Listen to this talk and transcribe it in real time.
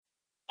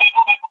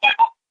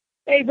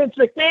Hey, Vince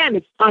McMahon,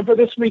 it's time for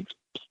this week's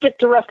Stick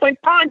to Wrestling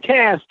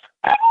podcast.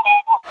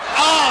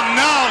 Oh,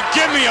 no,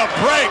 give me a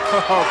break.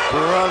 Oh,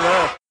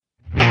 brother.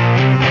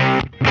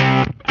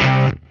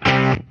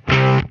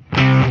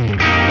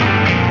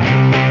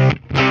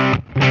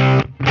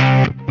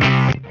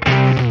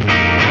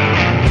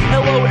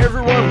 Hello,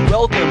 everyone.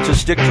 Welcome to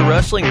Stick to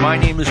Wrestling. My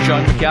name is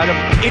John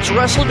McAdam. It's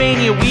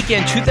WrestleMania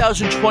weekend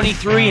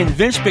 2023, and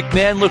Vince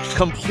McMahon looks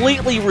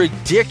completely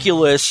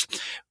ridiculous.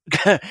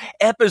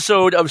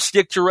 Episode of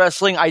Stick to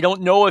Wrestling. I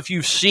don't know if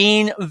you've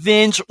seen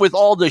Vince with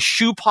all the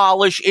shoe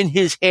polish in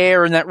his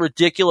hair and that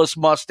ridiculous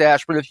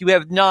mustache, but if you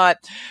have not,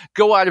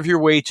 go out of your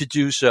way to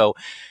do so.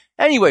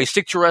 Anyway,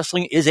 Stick to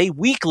Wrestling is a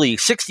weekly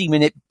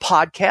 60-minute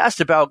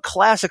podcast about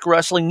classic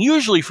wrestling,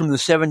 usually from the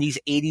 70s,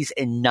 80s,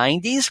 and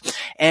 90s.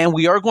 And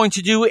we are going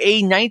to do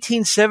a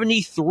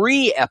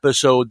 1973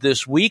 episode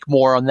this week.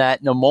 More on that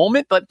in a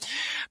moment. But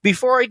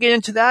before I get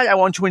into that, I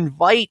want to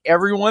invite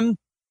everyone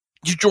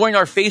to join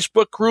our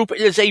Facebook group.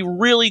 It is a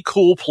really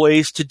cool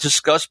place to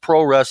discuss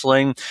pro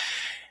wrestling.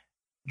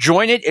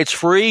 Join it. It's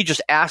free.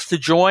 Just ask to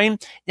join.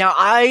 Now,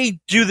 I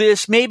do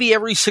this maybe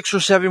every 6 or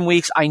 7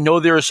 weeks. I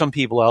know there are some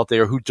people out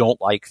there who don't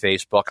like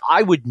Facebook.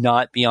 I would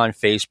not be on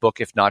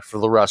Facebook if not for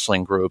the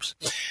wrestling groups.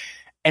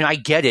 And I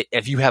get it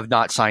if you have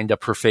not signed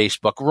up for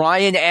Facebook.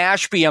 Ryan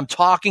Ashby, I'm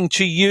talking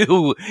to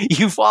you.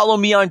 You follow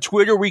me on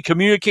Twitter. We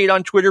communicate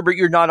on Twitter, but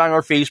you're not on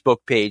our Facebook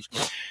page.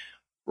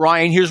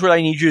 Ryan, here's what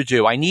I need you to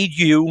do. I need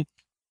you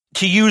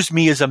to use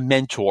me as a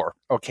mentor,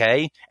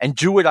 okay? And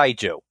do what I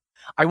do.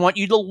 I want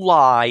you to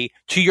lie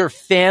to your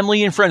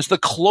family and friends, the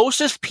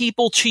closest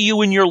people to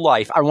you in your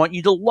life. I want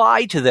you to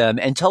lie to them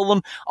and tell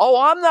them, oh,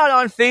 I'm not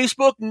on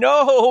Facebook.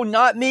 No,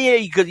 not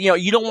me. Because,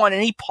 you don't want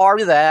any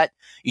part of that.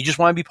 You just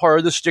want to be part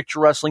of the Stick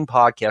to Wrestling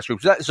podcast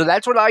group. So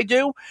that's what I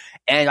do.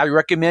 And I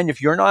recommend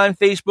if you're not on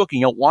Facebook and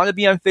you don't want to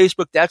be on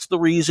Facebook, that's the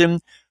reason.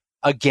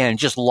 Again,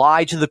 just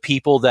lie to the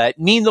people that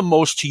mean the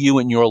most to you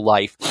in your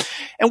life.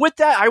 And with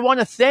that, I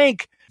want to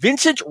thank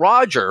Vincent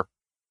Roger,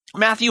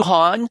 Matthew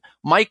Hahn,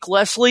 Mike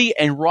Leslie,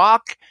 and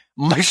Mark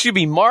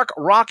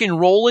Rock and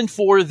Rollin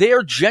for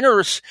their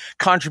generous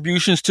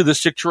contributions to the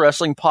Stick to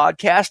Wrestling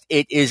podcast.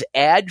 It is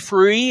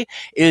ad-free.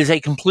 It is a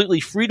completely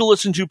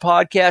free-to-listen-to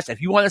podcast.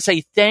 If you want to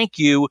say thank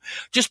you,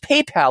 just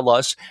PayPal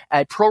us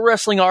at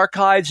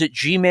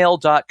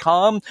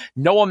prowrestlingarchives@gmail.com.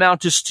 No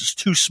amount is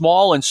too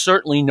small, and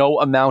certainly no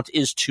amount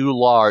is too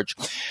large.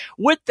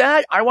 With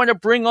that, I want to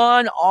bring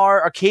on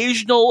our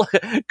occasional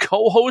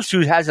co-host who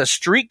has a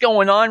streak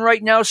going on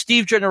right now,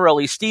 Steve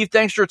Gennarelli. Steve,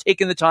 thanks for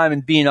taking the time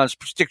and being on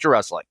Stick to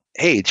Wrestling.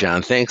 Hey,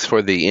 John, thanks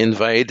for the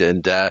invite.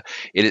 And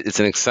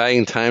it's an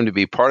exciting time to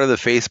be part of the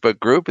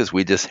Facebook group as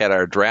we just had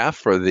our draft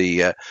for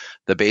the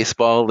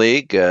baseball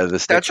league, the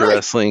Stick to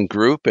Wrestling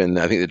group. And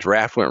I think the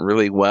draft went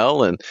really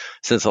well. And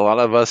since a lot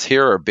of us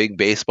here are big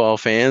baseball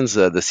fans,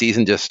 the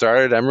season just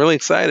started. I'm really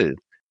excited.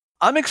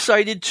 I'm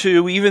excited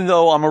too, even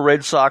though I'm a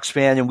Red Sox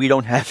fan and we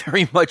don't have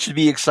very much to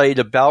be excited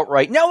about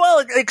right now.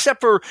 Well,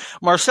 except for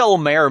Marcelo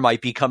Mayer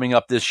might be coming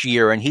up this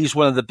year, and he's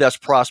one of the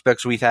best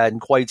prospects we've had in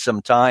quite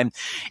some time.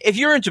 If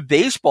you're into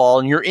baseball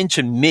and you're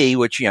into me,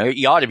 which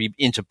you ought to be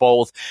into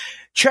both,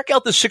 check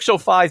out the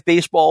 605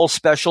 baseball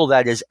special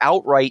that is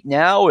out right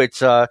now.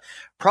 It's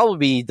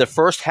probably the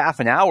first half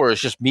an hour is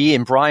just me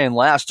and Brian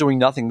Last doing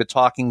nothing but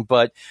talking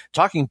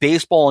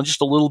baseball and just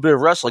a little bit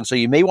of wrestling. So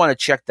you may want to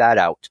check that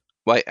out.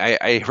 Well,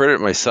 I heard it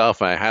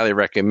myself, and I highly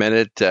recommend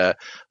it. A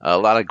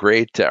lot of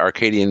great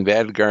Arcadian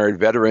Vanguard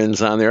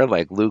veterans on there,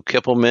 like Lou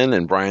Kippelman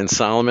and Brian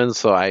Solomon.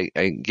 So I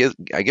give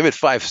it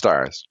 5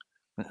 stars.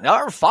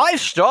 5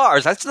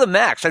 stars. That's the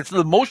max. That's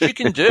the most you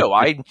can do.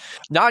 I'm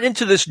not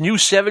into this new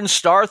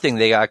 7-star thing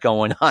they got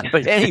going on.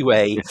 But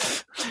anyway,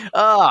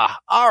 all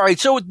right.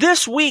 So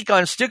this week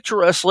on Stick to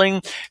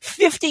Wrestling,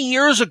 50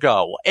 years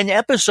ago, an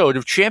episode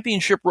of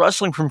Championship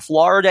Wrestling from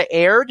Florida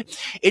aired.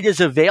 It is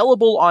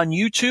available on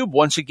YouTube.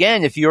 Once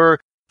again, if you're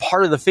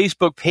part of the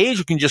Facebook page,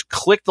 you can just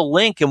click the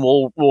link and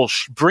we'll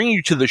bring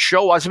you to the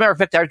show. As a matter of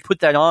fact, I put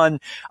that on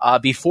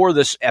before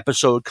this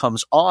episode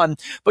comes on.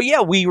 But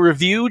yeah, we're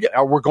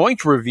going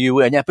to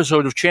review an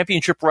episode of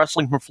Championship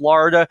Wrestling from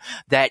Florida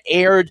that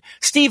aired,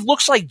 Steve,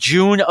 looks like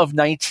June of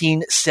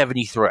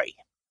 1973.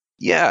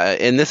 Yeah,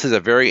 and this is a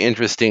very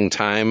interesting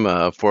time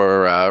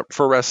for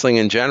wrestling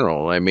in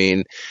general. I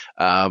mean,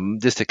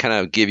 just to kind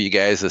of give you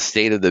guys a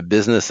state of the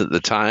business at the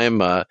time,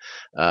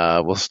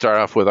 we'll start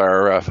off with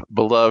our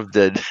beloved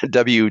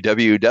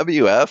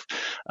WWF.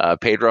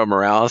 Pedro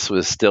Morales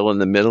was still in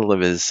the middle of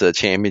his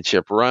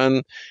championship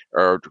run,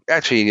 or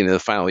actually in the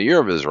final year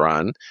of his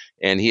run,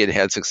 and he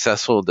had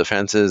successful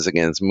defenses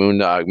against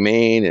Moondog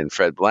Mayne and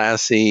Fred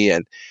Blassie,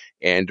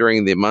 and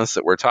during the months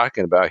that we're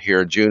talking about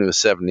here, June of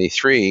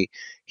 '73.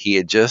 He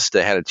had just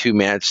had a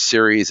 2-match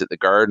series at the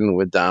Garden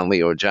with Don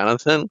Leo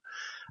Jonathan.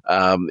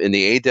 In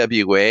the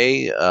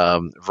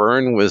AWA,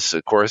 Vern was,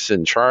 of course,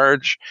 in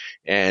charge.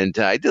 And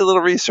I did a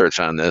little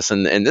research on this.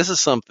 And this is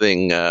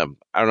something, I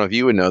don't know if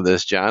you would know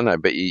this, John. I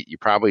bet you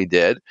probably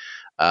did.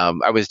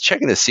 I was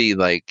checking to see,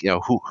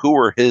 who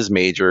were his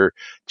major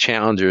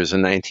challengers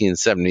in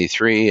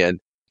 1973. And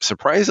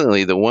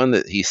surprisingly, the one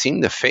that he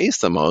seemed to face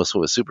the most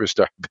was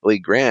superstar Billy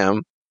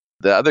Graham.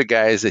 The other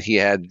guys that he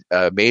had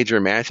major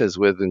matches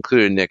with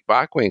included Nick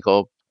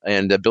Bockwinkel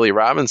and Billy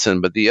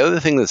Robinson. But the other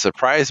thing that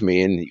surprised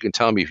me, and you can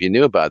tell me if you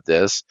knew about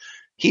this,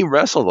 he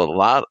wrestled a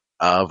lot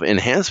of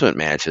enhancement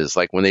matches,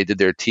 like when they did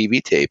their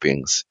TV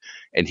tapings.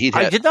 And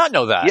I did not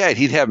know that. Yeah,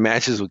 he'd have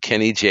matches with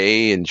Kenny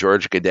Jay and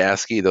George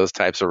Gadaski, those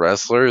types of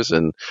wrestlers,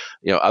 and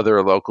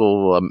other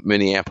local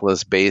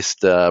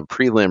Minneapolis-based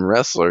prelim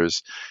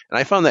wrestlers. And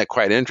I found that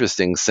quite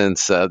interesting,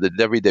 since the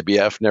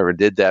WWF never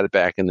did that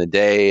back in the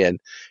day, and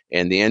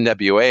the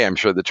NWA, I'm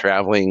sure the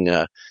traveling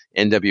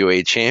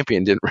NWA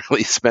champion didn't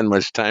really spend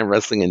much time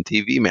wrestling in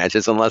TV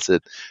matches unless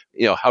it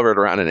hovered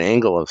around an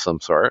angle of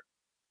some sort.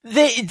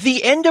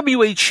 The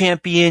NWA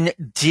champion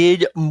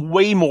did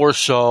way more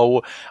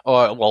so.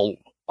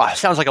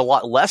 Sounds like a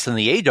lot less than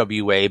the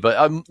AWA,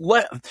 but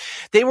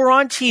they were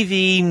on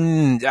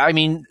TV. I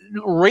mean,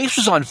 Race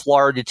was on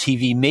Florida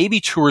TV maybe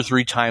 2 or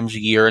 3 times a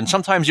year, and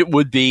sometimes it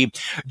would be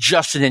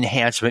just an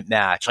enhancement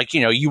match. Like,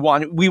 we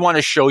want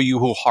to show you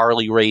who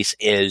Harley Race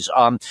is.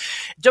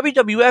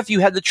 WWF,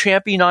 you had the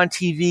champion on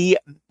TV,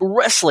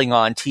 wrestling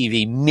on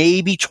TV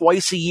maybe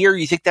twice a year.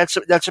 You think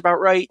that's about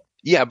right?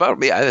 Yeah,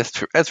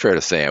 that's fair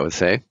to say, I would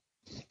say.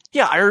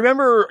 Yeah, I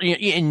remember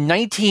in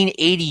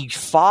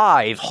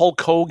 1985,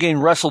 Hulk Hogan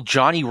wrestled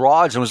Johnny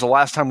Rodz, and it was the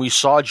last time we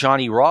saw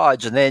Johnny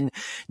Rodz. And then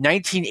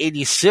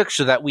 1986,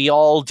 so that we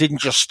all didn't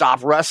just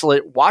stop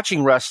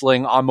watching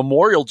wrestling on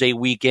Memorial Day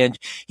weekend,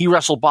 he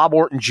wrestled Bob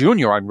Orton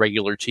Jr. on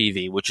regular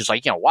TV, which is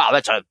like, wow,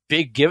 that's a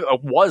big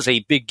was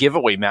a big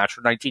giveaway match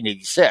for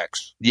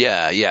 1986.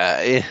 Yeah.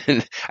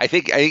 And I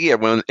think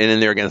went in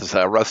there against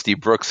Rusty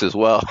Brooks as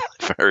well,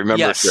 if I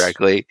remember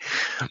correctly.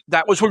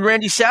 That was when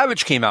Randy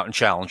Savage came out and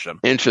challenged him.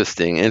 Interesting.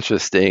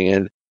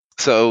 And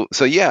so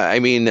yeah, I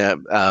mean,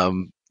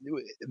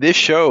 this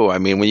show, I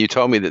mean, when you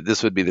told me that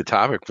this would be the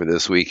topic for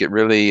this week, it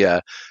really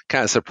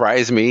kind of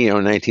surprised me.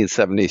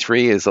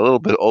 1973 is a little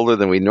bit older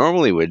than we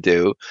normally would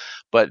do.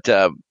 But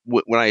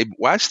when I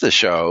watched the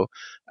show,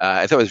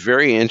 I thought it was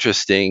very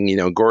interesting.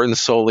 Gordon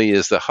Solie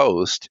is the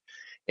host.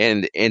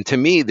 And to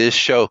me, this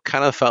show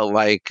kind of felt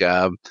like,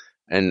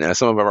 and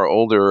some of our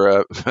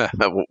older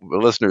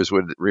listeners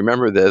would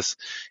remember this.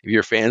 If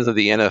you're fans of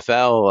the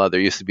NFL,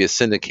 there used to be a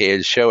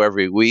syndicated show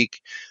every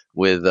week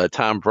with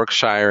Tom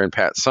Brookshire and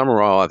Pat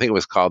Summerall. I think it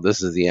was called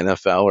 "This Is the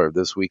NFL" or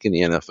 "This Week in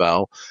the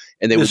NFL."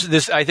 And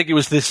I think it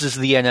was "This Is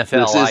the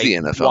NFL." This is the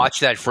NFL. I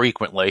watch that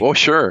frequently. Well,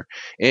 sure.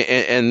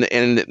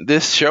 And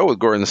this show with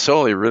Gordon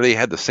Solie really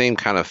had the same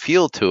kind of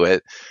feel to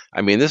it.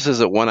 I mean, this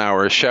is a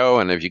 1-hour show,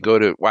 and if you go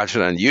to watch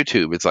it on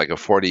YouTube, it's like a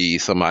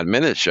 40-some-odd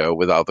minute show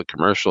with all the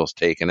commercials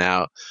taken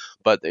out.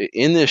 But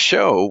in this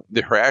show,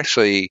 there are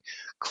actually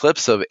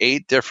clips of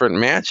 8 different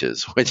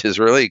matches, which is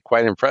really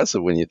quite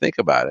impressive when you think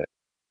about it.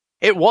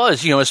 It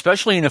was,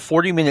 especially in a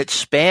 40-minute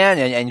span,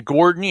 and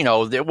Gordon,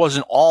 it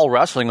wasn't all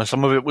wrestling.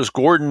 Some of it was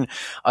Gordon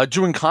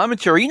doing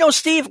commentary.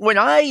 Steve, when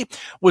I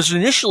was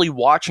initially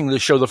watching the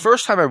show, the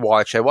first time I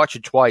watched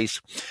it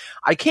twice,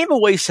 I came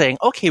away saying,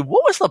 okay,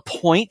 what was the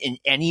point in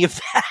any of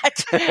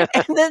that?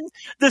 And then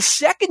the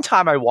second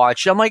time I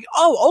watched it, I'm like,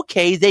 oh,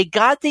 okay, they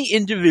got the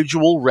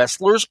individual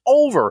wrestlers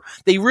over.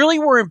 They really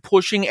weren't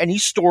pushing any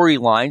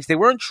storylines. They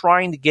weren't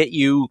trying to get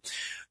you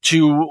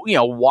to,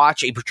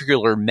 watch a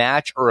particular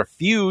match or a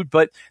feud,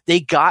 but they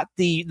got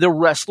the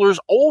wrestlers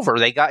over.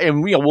 They got,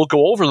 and we'll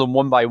go over them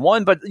one by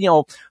one, but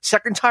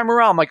second time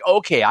around, I'm like,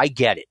 okay, I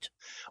get it.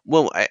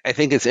 Well, I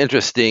think it's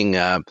interesting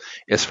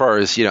as far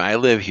as, I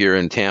live here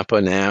in Tampa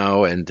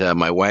now, and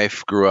my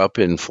wife grew up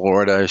in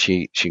Florida.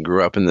 She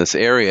grew up in this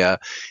area.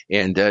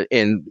 And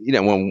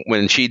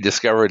when she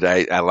discovered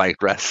I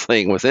liked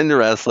wrestling, was into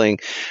wrestling,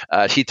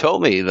 she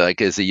told me,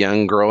 like, as a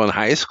young girl in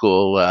high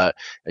school,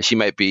 it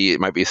might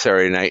be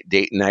Saturday night,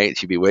 date night.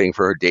 She'd be waiting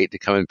for her date to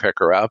come and pick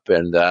her up.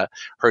 And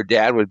her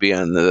dad would be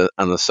on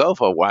the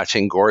sofa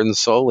watching Gordon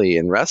Solie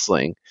and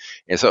wrestling.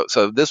 And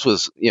so this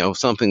was,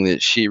 something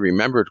that she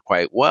remembered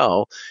quite well.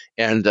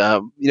 And,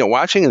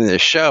 watching in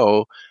this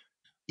show,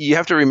 you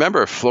have to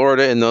remember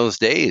Florida in those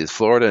days,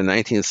 Florida in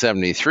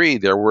 1973,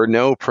 there were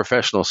no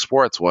professional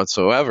sports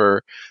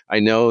whatsoever. I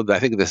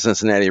think the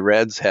Cincinnati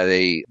Reds had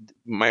a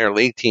minor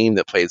league team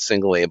that played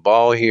single A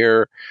ball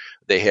here.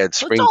 They had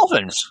the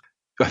Dolphins.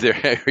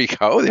 There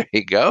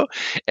you go.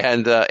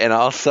 And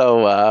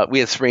also we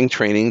had spring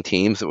training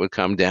teams that would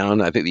come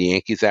down. I think the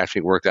Yankees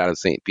actually worked out of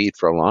St. Pete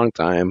for a long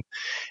time.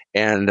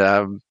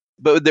 And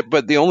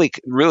but the only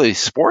really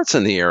sports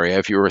in the area,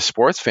 if you were a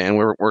sports fan,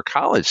 were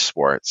college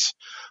sports.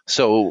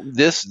 So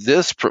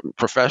this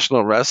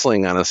professional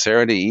wrestling on a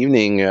Saturday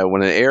evening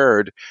when it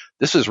aired,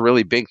 this was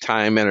really big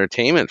time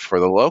entertainment for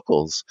the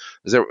locals.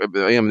 There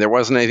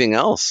wasn't anything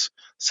else.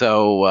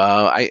 So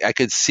I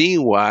could see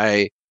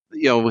why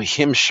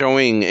him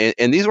showing,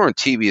 and these weren't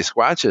TV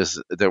squatches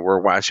that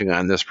we're watching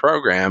on this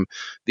program.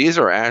 These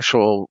are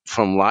actual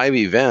from live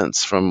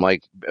events, from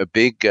like a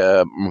big,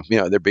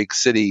 their big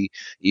city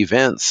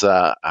events,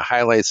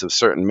 highlights of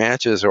certain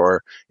matches,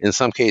 or in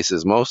some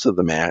cases, most of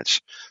the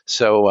match.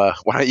 So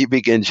why don't you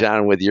begin,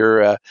 John, with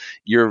your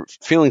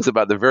feelings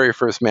about the very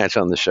first match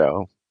on the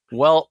show?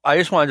 Well, I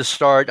just want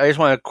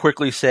to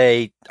quickly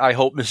say, I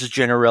hope Mrs.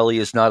 Gennarelli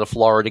is not a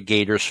Florida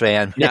Gators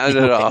fan. Not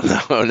at all.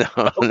 No.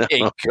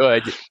 Okay,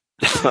 good.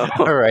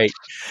 All right.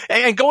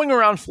 And going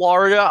around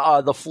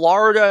Florida, the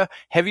Florida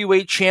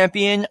heavyweight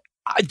champion,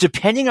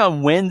 depending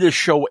on when the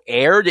show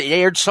aired, it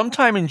aired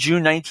sometime in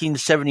June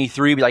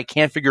 1973, but I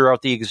can't figure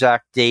out the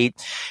exact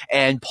date.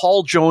 And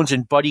Paul Jones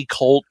and Buddy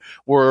Colt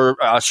were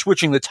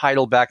switching the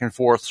title back and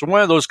forth. So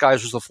one of those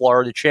guys was the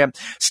Florida champ.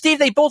 Steve,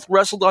 they both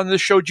wrestled on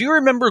this show. Do you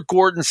remember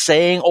Gordon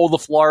saying, the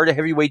Florida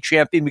heavyweight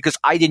champion? Because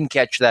I didn't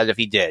catch that if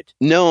he did.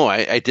 No,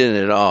 I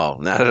didn't at all.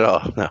 Not at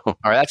all, no. All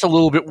right, that's a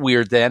little bit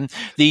weird then.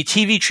 The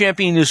TV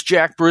champion is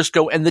Jack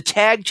Briscoe, and the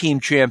tag team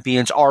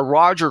champions are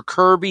Roger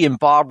Kirby and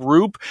Bob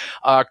Roop.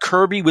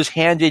 Kirby was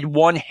handed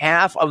one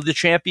half of the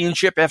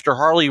championship after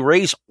Harley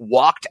Race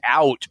walked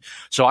out.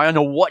 So I don't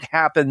know what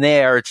happened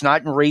there. It's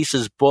not in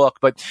Race's book,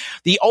 but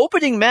the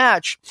opening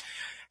match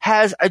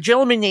has a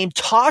gentleman named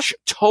Tosh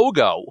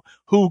Togo,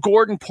 who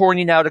Gordon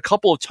pointed out a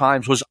couple of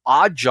times was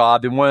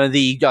Oddjob in one of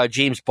the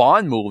James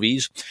Bond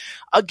movies,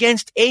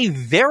 against a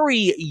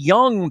very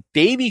young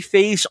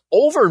babyface,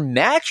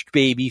 overmatched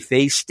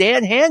babyface,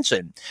 Stan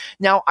Hansen.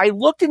 Now, I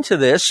looked into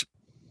this.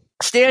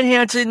 Stan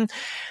Hansen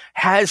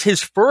has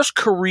his first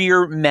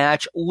career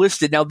match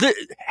listed. Now,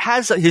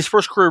 has his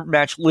first career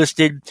match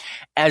listed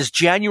as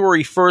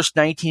January 1st,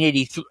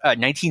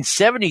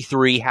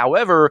 1973.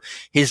 However,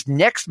 his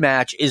next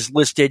match is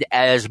listed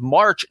as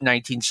March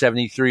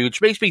 1973,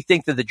 which makes me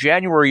think that the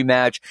January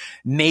match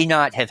may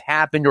not have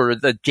happened, or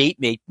the date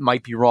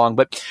might be wrong.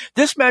 But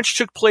this match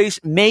took place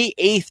May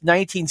 8th,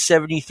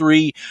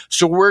 1973.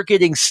 So we're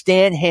getting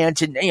Stan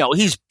Hansen.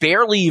 He's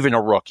barely even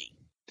a rookie.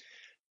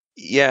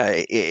 Yeah,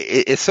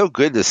 it's so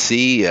good to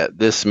see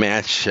this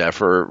match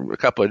for a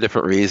couple of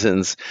different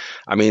reasons.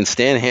 I mean,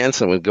 Stan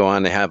Hansen would go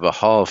on to have a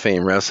Hall of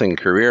Fame wrestling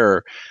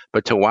career,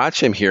 but to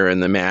watch him here in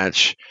the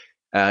match,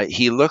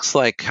 he looks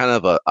like kind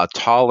of a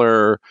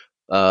taller,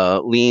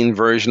 lean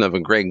version of a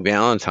Greg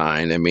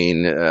Valentine. I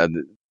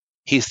mean,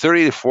 he's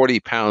 30 to 40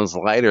 pounds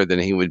lighter than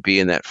he would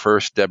be in that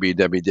first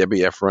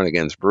WWF run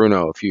against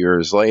Bruno a few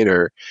years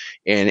later,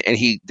 and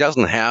he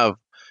doesn't have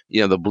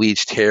the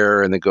bleached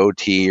hair and the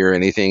goatee or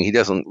anything. He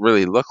doesn't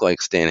really look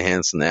like Stan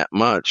Hansen that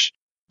much.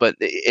 But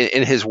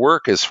in his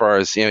work, as far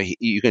as,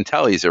 you can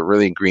tell he's a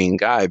really green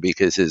guy,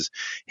 because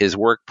his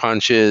work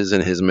punches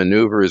and his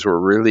maneuvers were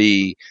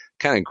really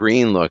kind of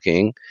green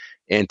looking.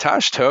 And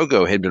Tosh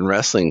Togo had been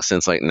wrestling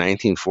since like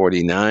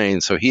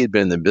 1949, so he had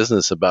been in the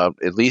business about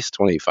at least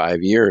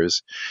 25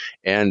 years.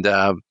 And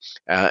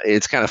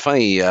it's kind of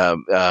funny, he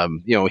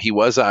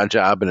was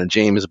Oddjob in a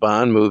James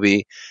Bond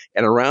movie.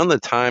 And around the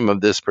time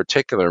of this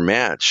particular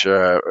match,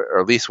 or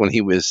at least when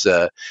he was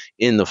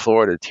in the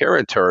Florida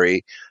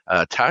territory,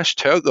 Tosh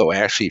Togo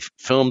actually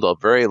filmed a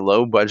very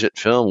low-budget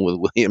film with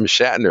William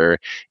Shatner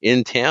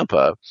in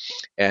Tampa.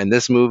 And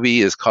this movie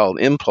is called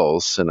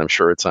Impulse, and I'm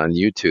sure it's on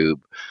YouTube.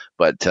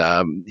 But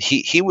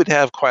he would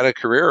have quite a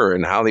career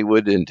in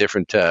Hollywood in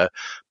different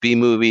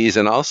B-movies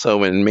and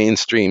also in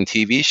mainstream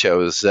TV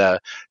shows.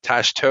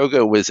 Tosh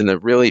Togo was in a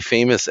really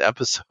famous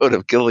episode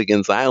of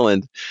Gilligan's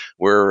Island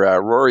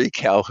where Rory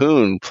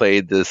Calhoun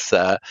played this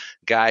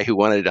guy who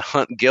wanted to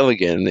hunt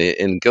Gilligan,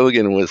 and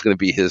Gilligan was going to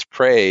be his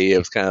prey. It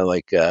was kind of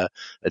like a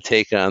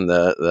take on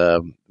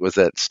was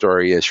that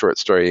story, a short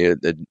story,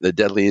 the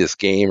Deadliest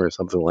Game or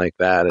something like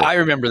that. I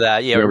remember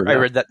that. Yeah, I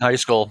read that in high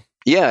school.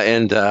 Yeah,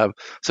 and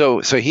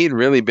so he'd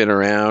really been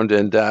around,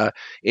 and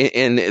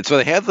so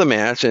they have the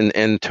match,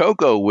 and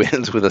Togo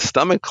wins with a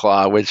stomach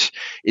claw, which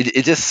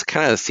it just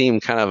kind of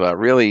seemed kind of a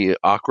really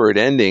awkward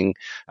ending.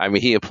 I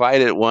mean, he applied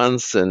it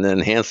once, and then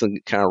Hansen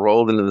kind of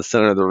rolled into the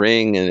center of the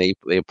ring, and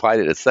they applied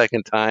it a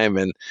second time,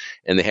 and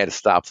they had to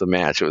stop the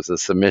match. It was a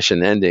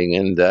submission ending,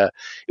 and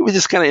it was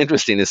just kind of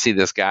interesting to see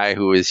this guy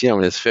who was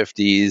in his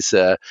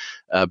 50s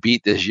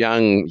beat this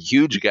young,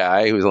 huge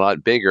guy who was a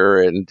lot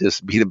bigger, and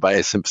just beat him by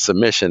a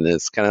submission.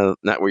 It's kind of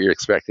not what you're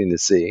expecting to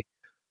see.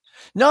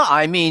 No,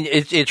 I mean,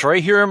 it's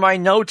right here in my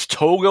notes.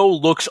 Togo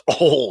looks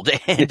old,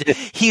 and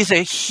he's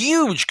a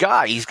huge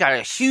guy. He's got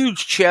a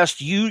huge chest,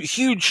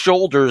 huge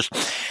shoulders.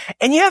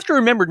 And you have to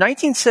remember,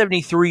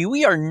 1973,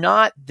 we are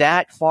not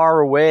that far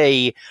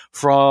away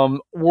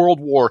from World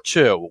War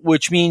II,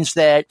 which means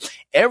that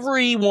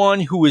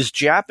everyone who is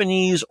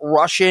Japanese,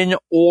 Russian,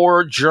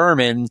 or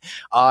German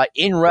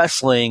in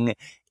wrestling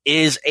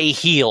is a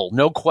heel,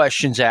 no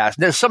questions asked.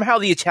 Now, somehow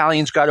the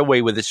Italians got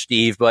away with it,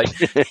 Steve, but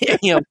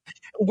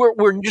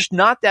we're just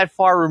not that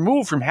far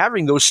removed from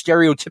having those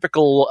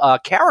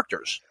stereotypical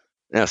characters.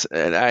 Yes,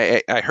 and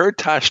I heard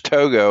Tosh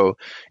Togo,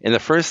 and the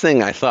first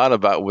thing I thought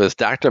about was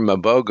Dr.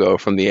 Mabogo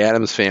from the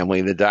Addams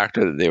Family, the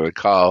doctor that they would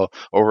call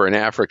over in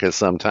Africa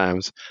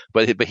sometimes.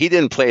 But he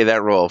didn't play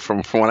that role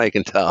from what I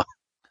can tell.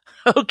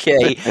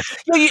 Okay.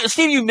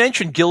 Steve, you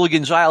mentioned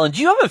Gilligan's Island.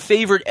 Do you have a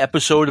favorite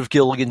episode of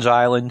Gilligan's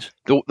Island?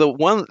 The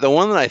one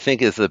that I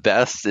think is the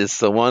best is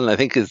the one I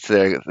think is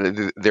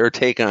their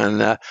take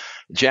on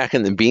Jack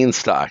and the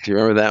Beanstalk. Do you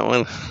remember that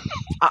one?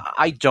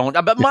 I don't.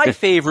 But my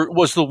favorite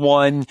was the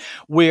one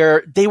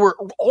where they were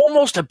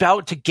almost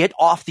about to get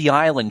off the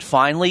island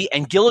finally,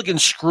 and Gilligan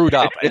screwed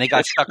up and they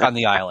got stuck on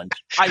the island.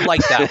 I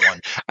like that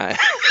one.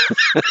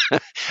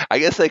 I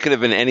guess that could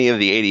have been any of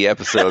the 80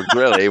 episodes,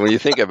 really, when you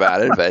think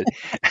about it. But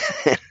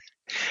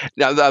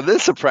now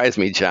this surprised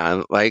me,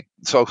 John. Like,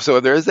 so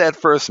there's that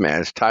first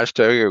match, Tosh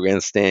Togo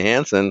against Stan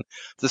Hansen.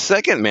 The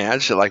second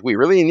match, like, we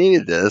really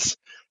needed this.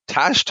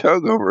 Tosh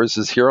Togo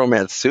versus Hiro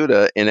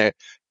Matsuda in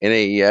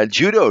a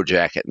judo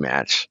jacket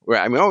match. Where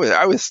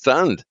I was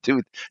stunned.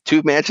 Two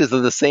matches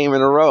of the same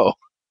in a row.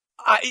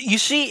 You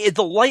see,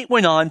 the light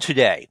went on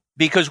today.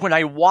 Because when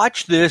I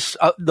watched this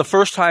the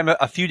first time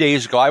a few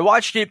days ago, I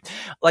watched it,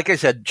 like I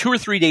said, 2 or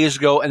 3 days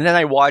ago, and then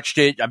I watched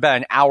it about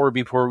an hour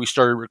before we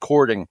started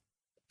recording.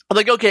 I'm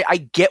like, okay, I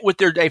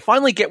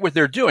finally get what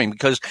they're doing,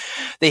 because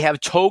they have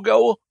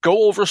Togo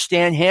go over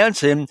Stan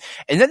Hansen,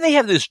 and then they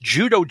have this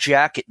judo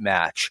jacket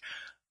match.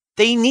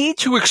 They need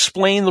to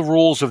explain the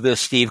rules of this,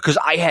 Steve, because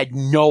I had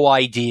no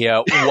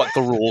idea what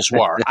the rules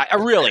were.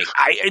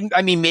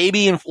 I mean,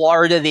 maybe in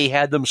Florida they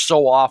had them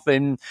so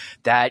often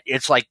that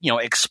it's like,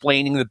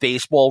 explaining the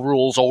baseball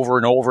rules over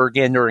and over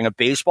again during a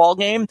baseball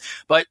game.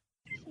 But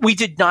we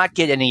did not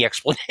get any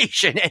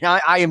explanation, and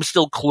I am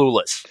still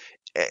clueless.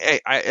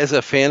 As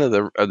a fan of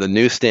the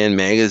newsstand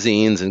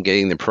magazines and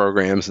getting the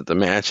programs at the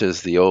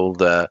matches, the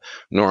old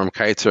Norm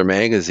Keitzer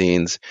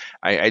magazines,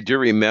 I do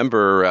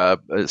remember,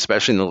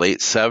 especially in the late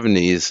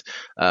 70s,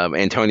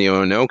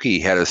 Antonio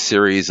Inoki had a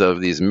series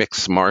of these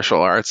mixed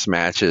martial arts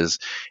matches,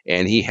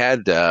 and he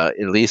had at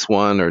least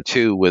one or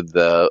two with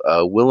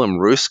Willem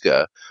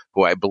Ruska,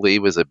 who I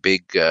believe was a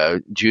big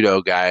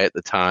judo guy at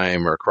the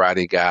time, or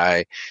karate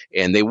guy,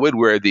 and they would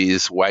wear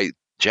these white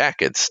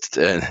jackets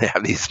and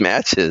have these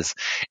matches,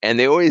 and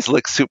they always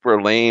look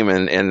super lame,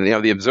 and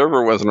the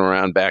Observer wasn't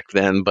around back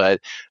then,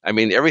 but I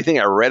mean, everything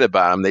I read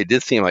about them, they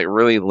did seem like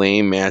really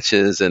lame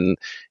matches, and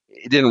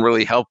it didn't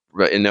really help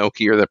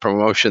Inoki or the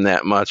promotion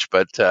that much.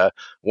 But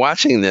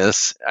watching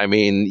this, I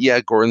mean,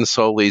 yeah, Gordon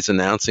Soley's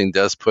announcing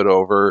does put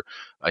over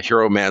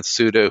Hiro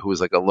Matsuda,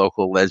 who's like a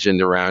local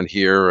legend around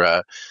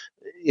here.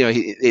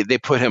 They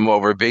put him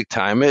over big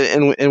time,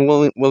 and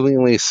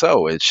willingly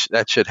so.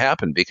 That should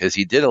happen, because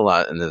he did a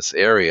lot in this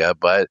area.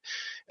 But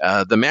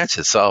the match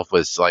itself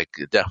was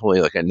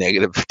definitely like a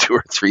negative 2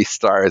 or 3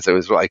 stars. It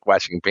was like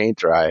watching paint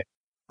dry.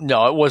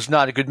 No, it was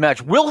not a good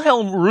match.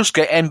 Wilhelm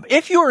Ruska, and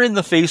if you're in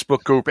the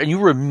Facebook group and you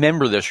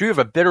remember this, you have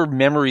a better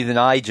memory than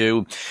I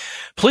do,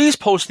 please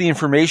post the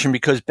information,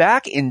 because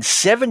back in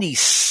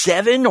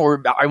 77,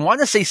 or I want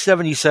to say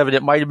 77,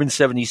 it might have been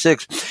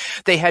 76,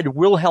 they had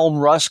Wilhelm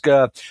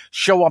Ruska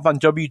show up on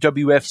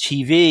WWF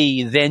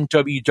TV, then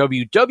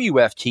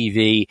WWF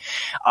TV,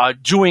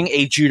 doing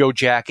a judo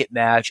jacket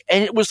match.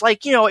 And it was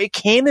like, it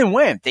came and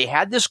went. They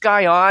had this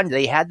guy on,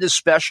 they had this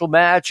special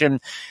match, and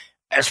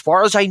as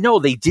far as I know,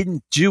 they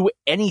didn't do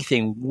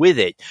anything with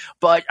it.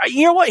 But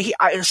you know what,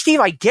 Steve,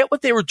 I get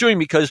what they were doing,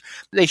 because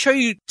they show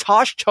you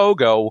Tosh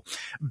Togo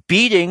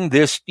beating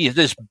this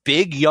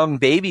big young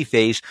baby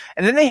face,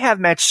 and then they have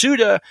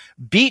Matsuda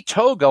beat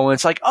Togo, and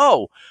it's like,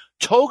 oh,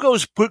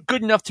 Togo's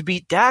good enough to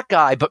beat that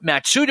guy, but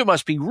Matsuda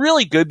must be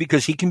really good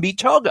because he can beat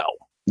Togo.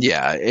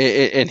 Yeah,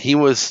 and he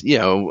was,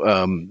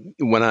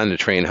 went on to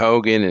train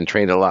Hogan and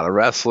trained a lot of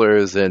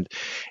wrestlers, and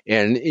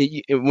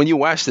when you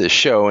watch this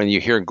show and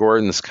you hear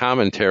Gordon's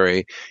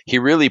commentary, he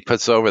really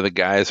puts over the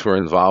guys who are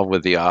involved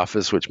with The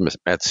Office, which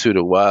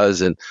Matsuda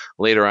was, and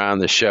later on in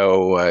the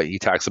show, he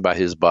talks about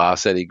his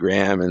boss, Eddie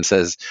Graham, and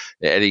says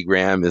that Eddie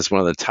Graham is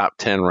one of the top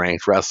 10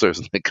 ranked wrestlers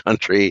in the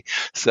country.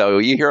 So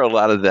you hear a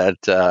lot of that,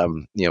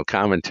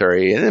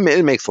 commentary, and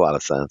it makes a lot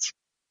of sense.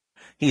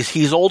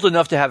 He's old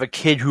enough to have a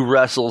kid who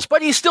wrestles,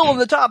 but he's still in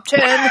the top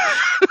 10.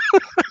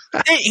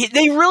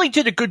 They really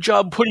did a good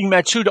job putting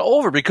Matsuda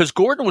over, because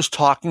Gordon was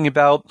talking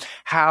about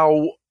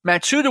how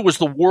Matsuda was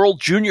the world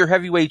junior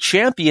heavyweight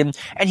champion,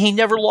 and he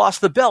never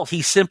lost the belt.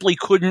 He simply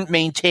couldn't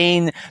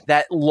maintain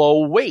that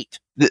low weight.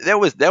 That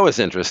was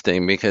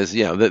interesting, because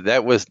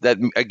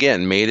that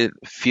again made it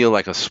feel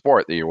like a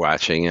sport that you're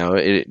watching.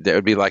 That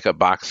would be like a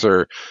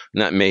boxer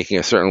not making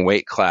a certain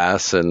weight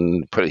class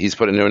and he's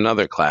put into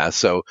another class.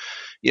 So,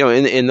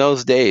 in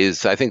those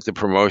days, I think the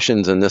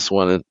promotions, and this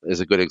one is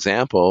a good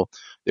example,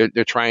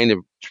 they're trying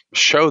to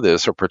show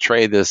this or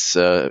portray this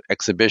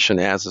exhibition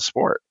as a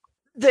sport.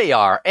 They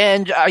are,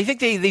 and I think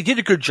they did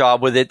a good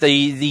job with it.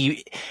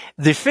 The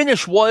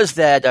finish was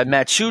that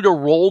Matsuda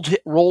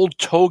rolled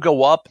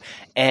Togo up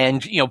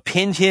and,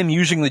 pinned him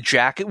using the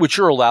jacket, which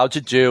you're allowed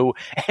to do.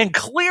 And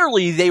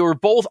clearly they were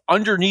both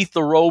underneath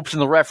the ropes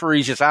and the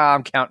referee's just,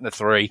 I'm counting to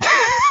 3.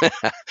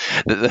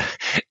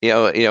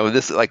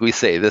 This, like we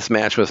say, this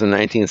match was in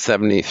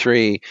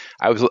 1973.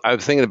 I was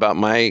thinking about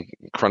my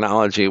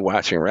chronology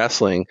watching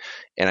wrestling,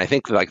 and I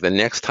think like the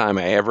next time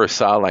I ever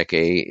saw like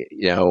a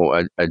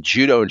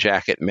judo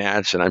jacket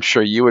match, and I'm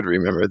sure you would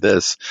remember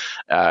this,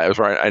 it was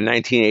right in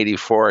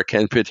 1984.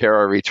 Ken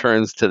Patera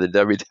returns to the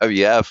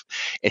WWF,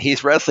 and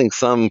he's wrestling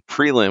some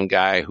prelim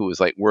guy who was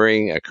like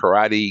wearing a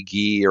karate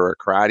gi or a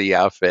karate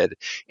outfit,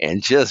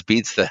 and just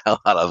beats the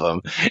hell out of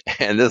him.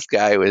 And this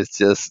guy was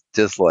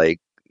just like,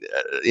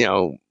 he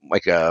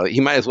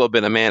might as well have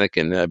been a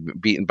mannequin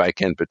beaten by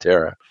Ken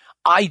Patera.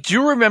 I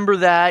do remember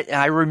that, and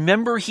I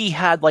remember he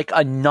had like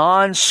a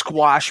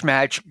non-squash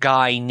match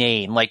guy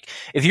name. Like,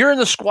 if you're in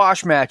the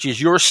squash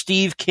matches, you're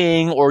Steve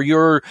King or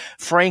you're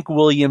Frank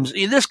Williams.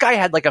 This guy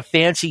had like a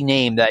fancy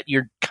name that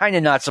you're kind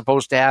of not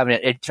supposed to have,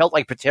 and it felt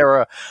like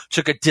Patera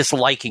took a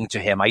disliking to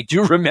him. I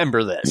do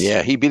remember this.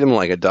 Yeah, he beat him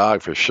like a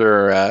dog for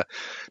sure.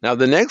 Now,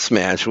 the next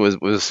match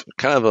was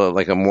kind of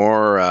a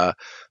more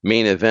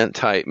main event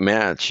type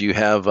match. You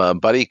have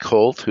Buddy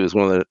Colt, who's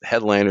one of the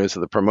headliners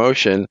of the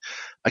promotion,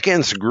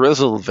 against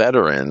grizzled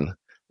veteran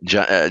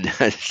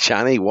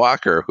Johnny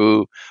Walker,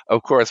 who,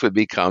 of course, would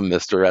become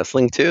Mr.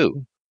 Wrestling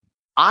 2.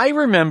 I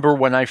remember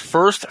when I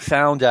first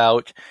found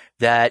out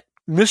that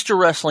Mr.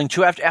 Wrestling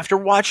 2, after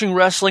watching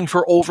wrestling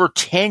for over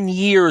 10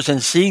 years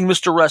and seeing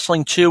Mr.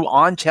 Wrestling 2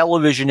 on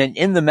television and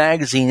in the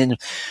magazine, and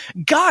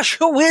gosh,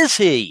 who is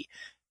he?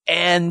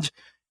 And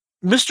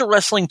Mr.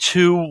 Wrestling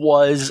 2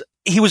 was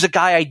a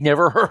guy I'd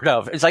never heard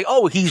of. It's like,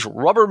 oh, he's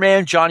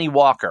Rubberman Johnny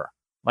Walker.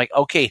 I'm like,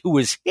 okay, who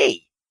is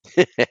he?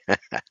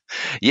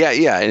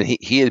 Yeah, and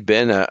he had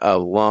been a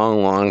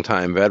long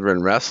time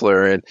veteran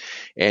wrestler,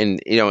 and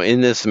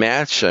in this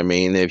match, I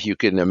mean, if you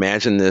can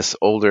imagine this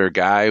older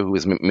guy who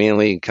was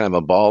mainly kind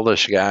of a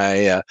baldish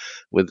guy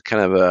with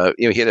kind of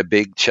he had a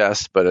big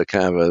chest but a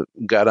kind of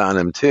a gut on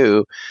him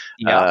too.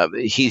 Yeah.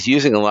 He's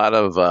using a lot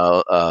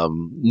of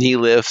knee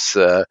lifts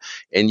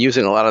and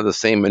using a lot of the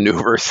same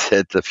maneuvers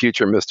that the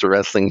future Mr.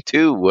 Wrestling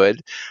 2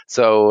 would.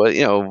 So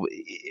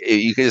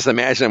you can just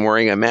imagine him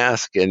wearing a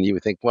mask, and you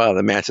would think, wow,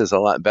 the match is a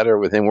lot better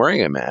with him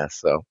wearing a mask.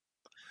 So.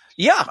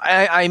 Yeah,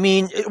 I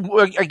mean,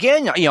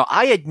 again,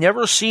 I had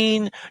never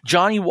seen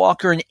Johnny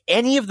Walker in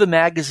any of the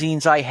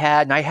magazines I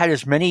had, and I had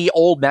as many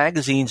old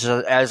magazines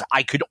as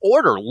I could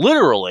order,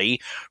 literally,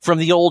 from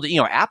the old,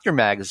 Apter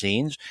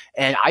magazines,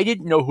 and I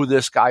didn't know who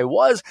this guy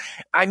was.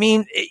 I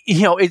mean,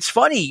 it's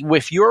funny,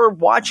 if you're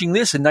watching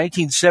this in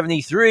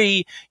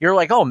 1973, you're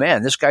like, oh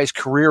man, this guy's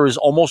career is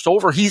almost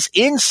over. He's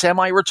in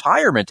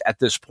semi-retirement at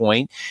this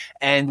point,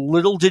 and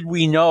little did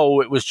we know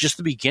it was just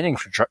the beginning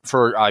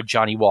for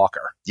Johnny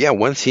Walker. Yeah,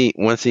 once he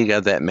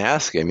got that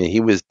mask, I mean,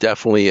 he was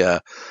definitely,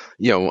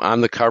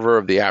 on the cover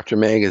of the Apter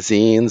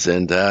magazines,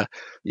 and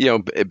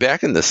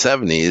back in the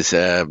 70s,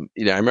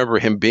 I remember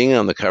him being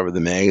on the cover of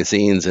the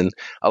magazines, and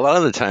a lot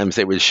of the times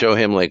they would show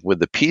him like with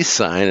the peace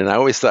sign, and I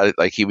always thought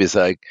like he was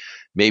like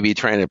maybe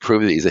trying to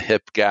prove that he's a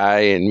hip guy,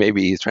 and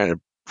maybe he's trying to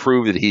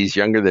prove that he's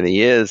younger than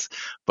he is.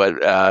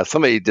 But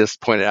somebody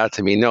just pointed out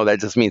to me, no, that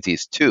just means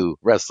he's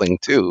wrestling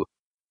 2.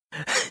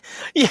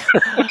 Yeah,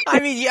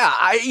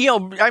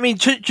 I mean,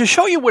 to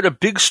show you what a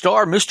big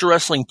star Mr.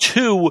 Wrestling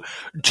 2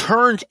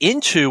 turned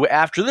into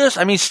after this.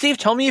 I mean, Steve,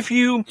 tell me if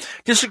you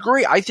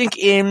disagree. I think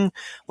in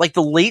like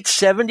the late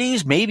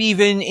 70s, maybe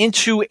even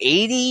into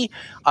 80,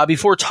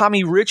 before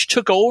Tommy Rich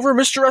took over,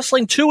 Mr.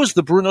 Wrestling 2 was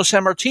the Bruno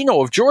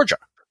Sammartino of Georgia.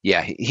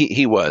 Yeah,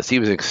 he was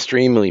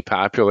extremely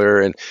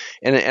popular, and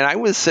I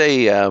would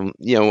say,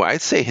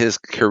 I'd say his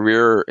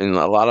career in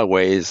a lot of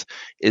ways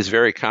is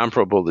very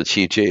comparable to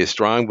Chief Jay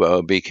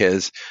Strongbow,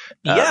 because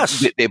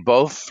yes, they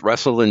both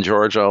wrestled in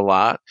Georgia a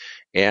lot,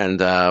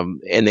 and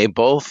they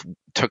both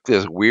took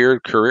this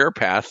weird career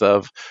path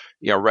of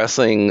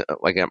wrestling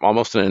like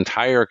almost an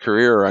entire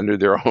career under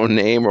their own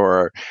name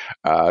or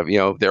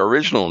their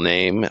original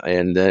name.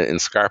 And in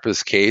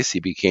Scarpa's case, he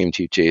became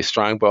Chief Jay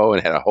Strongbow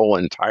and had a whole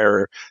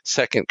entire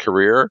second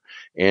career.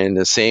 And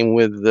the same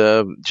with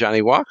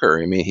Johnny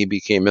Walker. I mean, he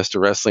became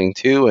Mr. Wrestling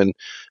 2, and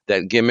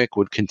that gimmick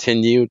would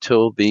continue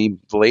till the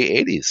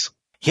late 80s.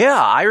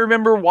 Yeah, I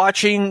remember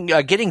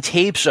getting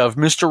tapes of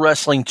Mr.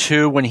 Wrestling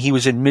 2 when he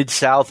was in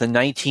Mid-South in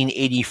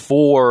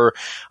 1984.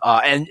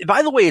 And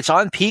by the way, it's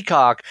on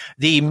Peacock.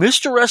 The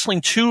Mr.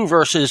 Wrestling 2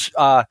 versus,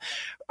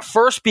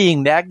 first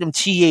being Magnum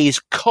TA's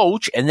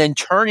coach and then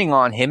turning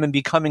on him and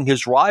becoming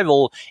his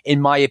rival, in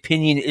my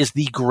opinion, is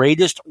the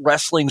greatest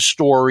wrestling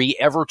story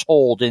ever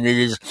told. And it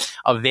is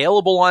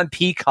available on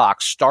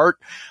Peacock. Start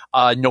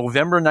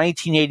November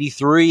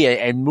 1983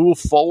 and move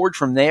forward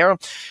from there.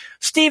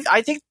 Steve,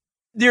 I think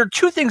there are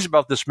two things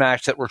about this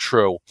match that were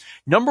true.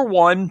 Number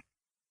one,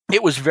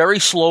 it was very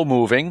slow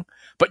moving,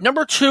 but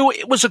number two,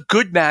 it was a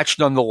good match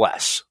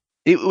nonetheless.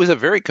 It was a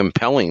very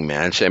compelling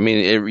match. I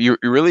mean, you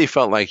really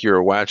felt like you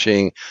were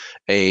watching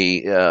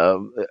a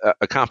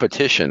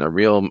competition,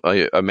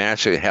 a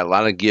match that had a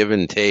lot of give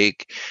and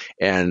take,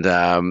 and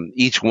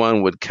each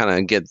one would kind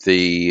of get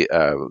the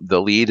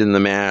lead in the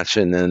match,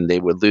 and then they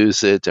would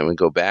lose it, and would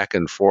go back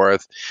and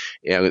forth.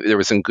 There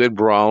was some good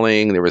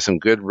brawling, there was some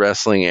good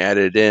wrestling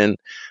added in.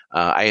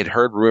 I had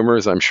heard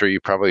rumors, I'm sure you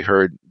probably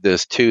heard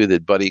this too,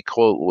 that Buddy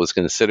Colt was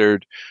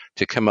considered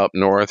to come up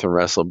north and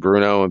wrestle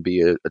Bruno and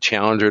be a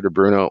challenger to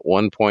Bruno at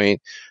one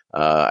point.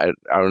 I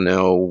don't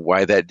know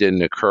why that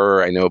didn't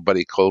occur. I know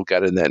Buddy Colt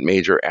got in that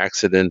major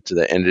accident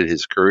that ended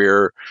his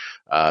career.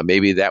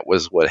 Maybe that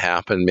was what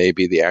happened.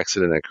 Maybe the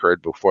accident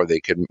occurred before they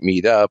could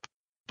meet up.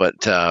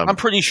 But I'm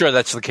pretty sure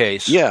that's the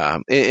case. Yeah,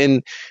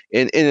 and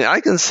I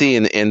can see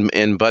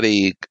in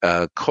Buddy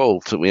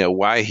Colt,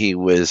 why he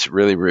was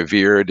really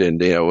revered,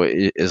 and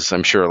as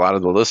I'm sure a lot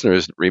of the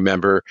listeners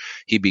remember,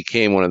 he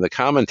became one of the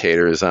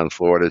commentators on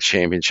Florida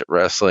Championship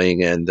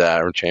Wrestling and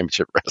or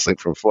Championship Wrestling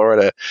from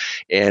Florida,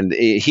 and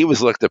he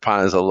was looked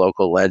upon as a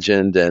local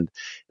legend,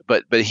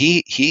 but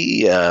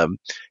he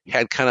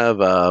had kind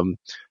of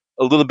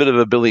a little bit of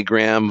a Billy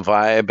Graham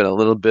vibe and a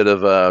little bit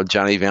of a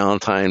Johnny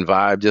Valentine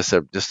vibe, just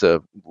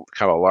a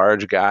kind of a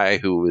large guy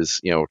who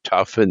was,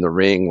 tough in the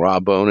ring, raw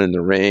bone in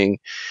the ring.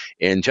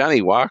 And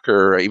Johnny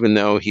Walker, even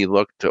though he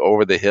looked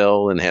over the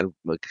hill and had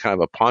kind of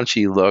a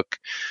paunchy look,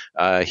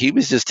 he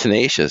was just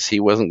tenacious. He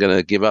wasn't going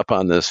to give up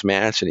on this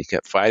match, and he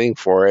kept fighting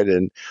for it.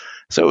 And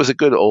so it was a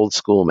good old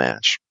school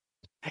match.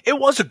 It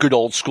was a good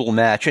old school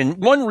match. And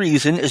one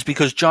reason is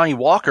because Johnny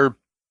Walker,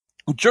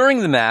 during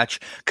the match,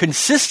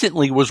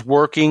 consistently was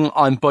working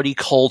on Buddy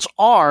Colt's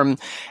arm,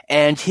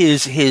 and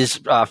his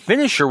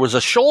finisher was a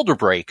shoulder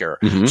breaker.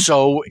 Mm-hmm.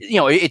 So,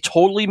 it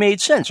totally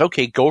made sense.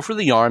 Okay, go for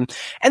the arm.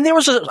 And there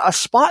was a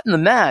spot in the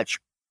match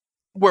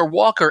where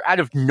Walker, out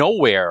of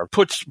nowhere,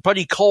 puts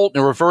Buddy Colt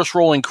in a reverse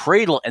rolling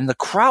cradle, and the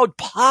crowd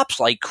pops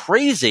like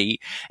crazy.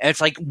 And it's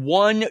like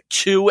 1,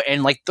 2,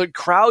 and like the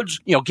crowd's,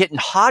 getting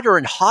hotter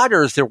and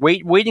hotter as they're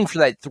waiting for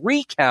that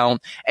 3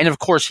 count. And of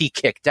course, he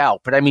kicked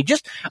out. But I mean,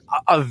 just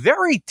a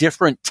very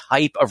different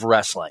type of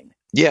wrestling.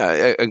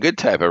 Yeah, a good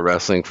type of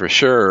wrestling for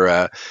sure.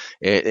 I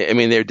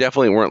mean, they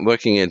definitely weren't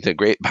looking into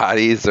great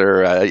bodies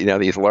or,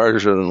 these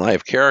larger than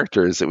life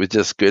characters. It was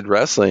just good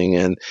wrestling.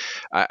 And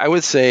I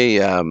would say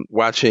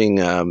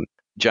watching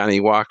Johnny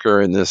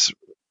Walker in this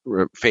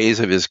phase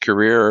of his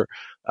career,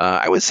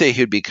 I would say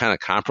he'd be kind of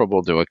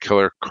comparable to a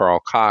Killer Carl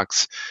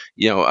Cox,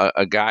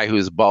 a guy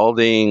who's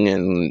balding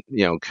and,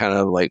 kind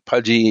of like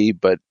pudgy,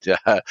 but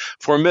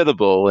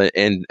formidable,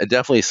 and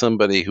definitely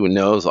somebody who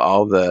knows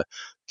all the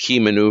key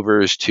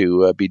maneuvers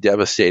to be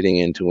devastating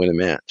and to win a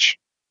match.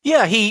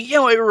 Yeah,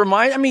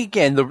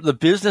 again, the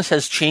business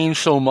has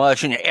changed so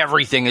much, and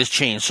everything has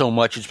changed so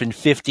much. It's been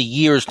 50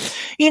 years.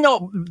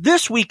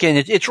 This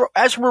weekend, it's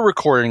as we're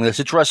recording this,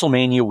 it's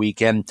WrestleMania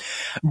weekend.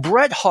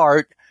 Bret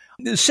Hart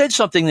said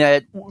something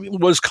that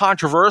was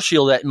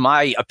controversial that, in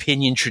my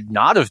opinion, should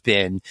not have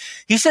been.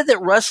 He said that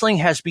wrestling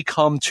has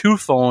become too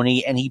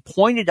phony, and he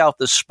pointed out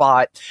the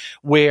spot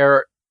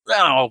where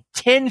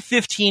 10,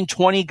 15,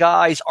 20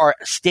 guys are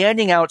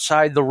standing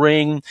outside the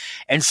ring,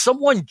 and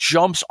someone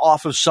jumps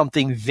off of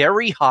something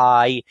very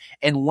high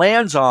and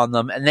lands on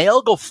them, and they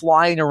all go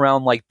flying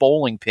around like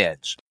bowling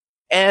pins.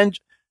 And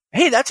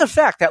hey, that's a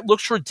fact. That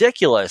looks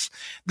ridiculous.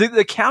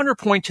 The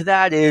counterpoint to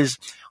that is,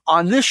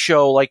 on this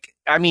show,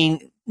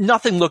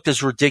 nothing looked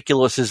as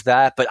ridiculous as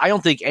that, but I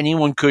don't think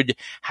anyone could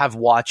have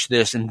watched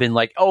this and been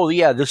like, oh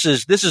yeah, this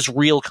is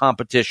real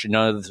competition.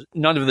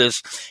 None of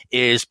this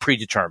is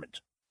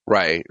predetermined.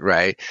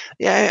 Right.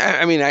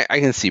 Yeah, I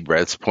can see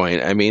Bret's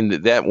point. I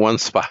mean, that one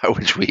spot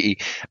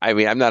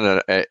I'm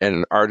not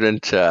an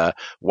ardent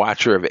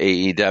watcher of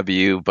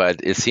AEW, but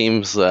it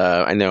seems,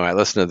 I know I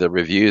listened to the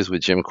reviews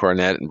with Jim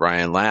Cornette and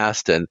Brian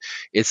Last, and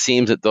it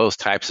seems that those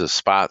types of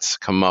spots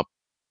come up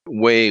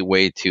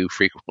way too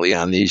frequently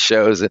on these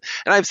shows, and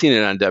I've seen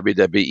it on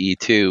WWE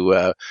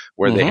too,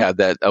 where they have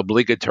that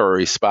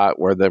obligatory spot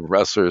where the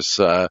wrestlers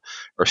are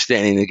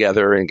standing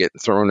together and get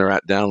thrown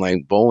down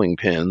like bowling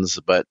pins.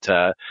 But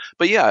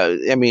yeah,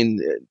 I mean,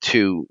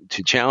 to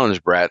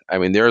challenge Bret, I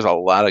mean, there's a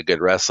lot of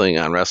good wrestling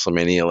on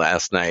WrestleMania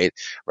last night.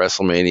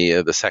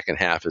 WrestleMania, the second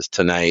half is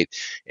tonight,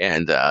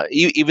 and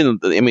even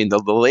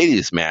the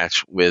ladies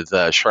match with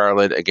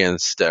Charlotte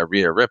against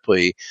Rhea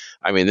Ripley.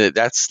 I mean,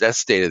 that's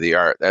state of the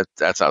art.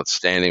 That's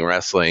outstanding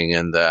wrestling,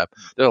 and there's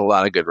a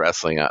lot of good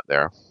wrestling out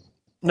there.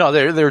 No,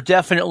 there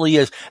definitely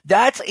is.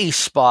 That's a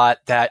spot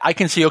that I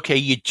can see, okay,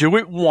 you do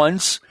it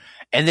once,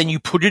 and then you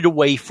put it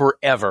away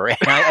forever.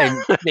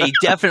 And they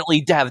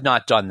definitely have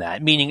not done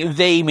that, meaning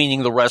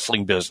the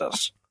wrestling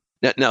business.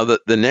 Now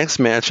the next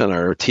match on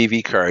our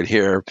TV card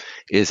here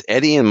is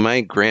Eddie and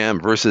Mike Graham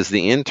versus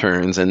the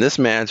Interns. And this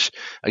match,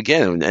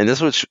 again, and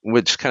this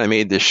which kind of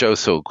made this show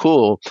so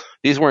cool,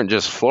 these weren't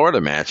just Florida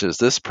matches.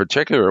 This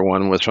particular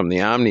one was from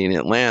the Omni in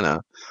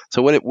Atlanta.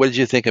 So what did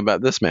you think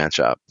about this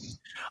matchup?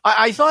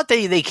 I thought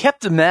they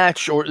kept the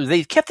match, or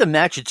they kept the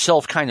match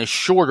itself kind of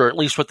short, or at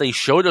least what they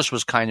showed us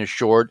was kind of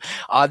short.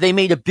 They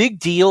made a big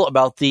deal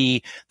about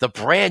the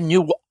brand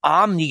new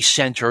Omni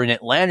Center in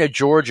Atlanta,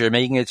 Georgia,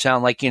 making it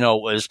sound like, it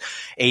was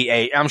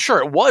I'm sure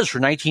it was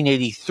for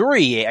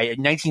 1983,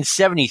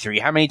 1973.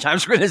 How many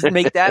times we're going to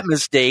make that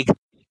mistake?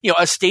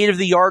 A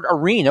state-of-the-art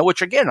arena,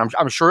 which again,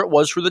 I'm sure it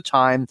was for the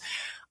time.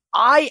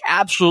 I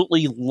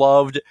absolutely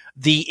loved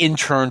the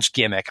interns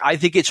gimmick. I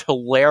think it's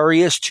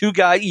hilarious. Two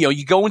guys,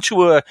 you go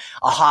into a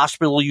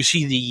hospital, you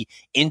see the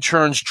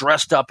interns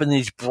dressed up in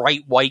these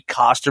bright white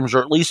costumes, or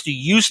at least you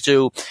used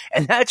to.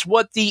 And that's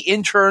what the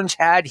interns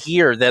had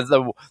here.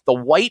 The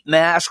white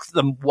masks,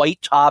 the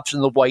white tops,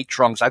 and the white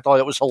trunks. I thought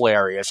it was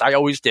hilarious. I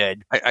always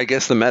did. I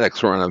guess the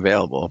medics weren't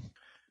available.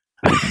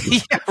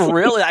 Yeah,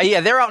 really?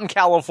 Yeah, they're out in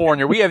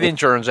California. We have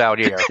interns out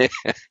here.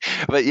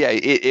 But yeah,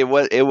 it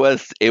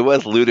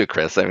was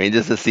ludicrous. I mean,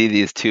 just to see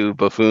these two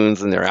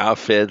buffoons in their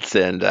outfits,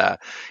 and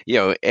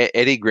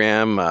Eddie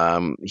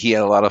Graham, he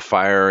had a lot of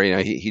fire.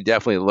 He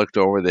definitely looked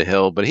over the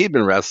hill, but he'd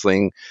been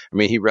wrestling. I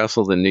mean, he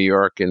wrestled in New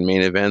York in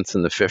main events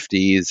in the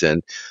 50s,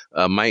 and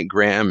Mike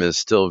Graham is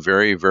still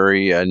very,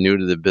 very new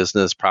to the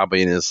business,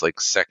 probably in his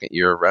second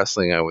year of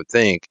wrestling, I would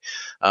think.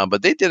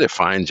 But they did a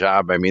fine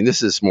job. I mean,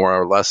 this is more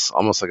or less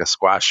almost like a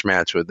squash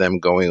match with them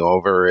going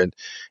over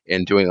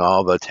and doing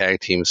all the tag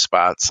team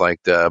spots, like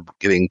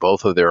getting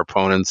both of their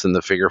opponents in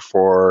the figure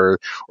four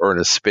or in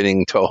a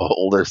spinning toe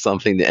hold or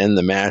something to end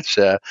the match.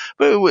 But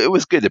it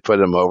was good to put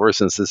them over,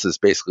 since this is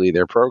basically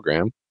their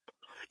program.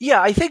 Yeah,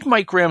 I think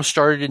Mike Graham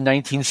started in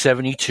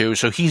 1972,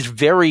 so he's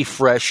very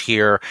fresh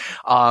here.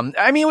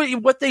 I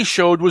mean, what they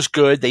showed was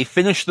good. They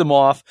finished them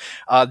off.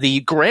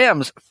 The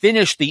Grahams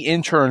finished the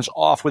interns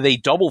off with a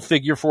double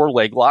figure four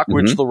leg lock,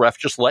 which the ref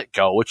just let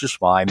go, which is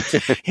fine.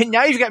 And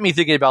now you've got me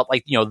thinking about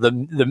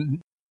the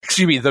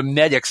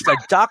medics,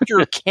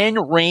 Dr. Ken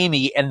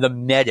Ramey and the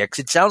medics.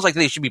 It sounds like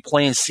they should be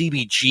playing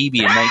CBGB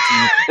in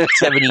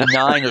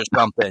 1979 or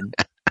something.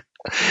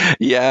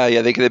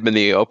 Yeah, they could have been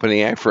the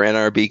opening act for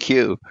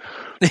NRBQ.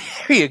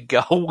 There you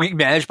go. We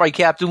managed by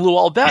Captain Lou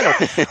Albano.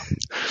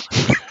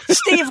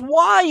 Steve,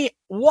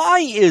 why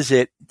is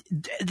it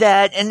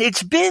that, and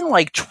it's been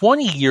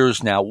 20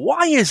 years now,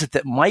 why is it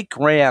that Mike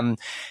Graham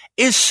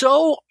is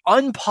so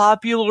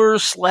unpopular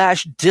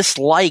 /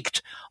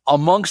 disliked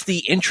amongst the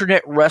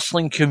internet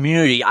wrestling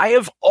community? I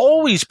have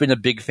always been a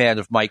big fan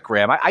of Mike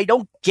Graham. I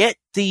don't get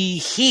the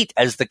heat,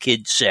 as the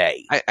kids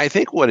say. I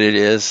think what it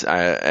is,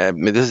 I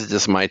mean, this is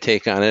just my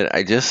take on it.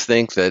 I just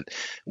think that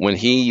when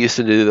he used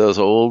to do those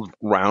old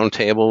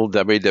roundtable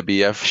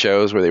WWF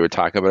shows where they would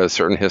talk about a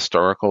certain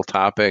historical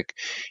topic,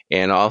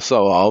 and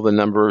also all the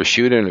number of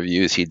shoot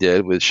interviews he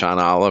did with Sean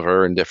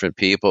Oliver and different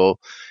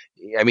people,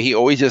 I mean, he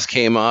always just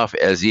came off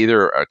as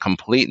either a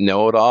complete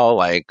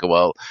know-it-all, I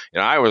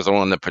was the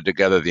one that put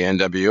together the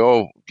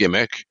NWO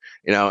gimmick,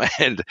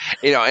 and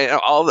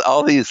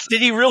all these.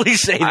 Did he really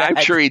say that?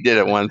 I'm sure he did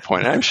at one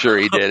point. I'm sure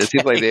he did. Okay. It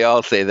seems like they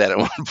all say that at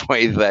one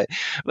point, but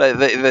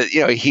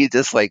he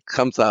just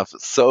comes off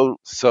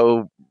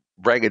so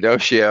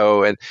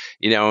braggadocio, and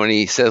and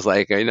he says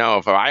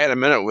if I had a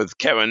minute with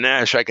Kevin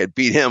Nash, I could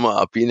beat him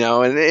up,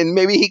 and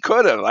maybe he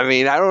could have. I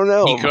mean, I don't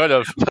know. He could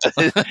have.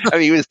 I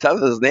mean, he was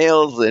tough as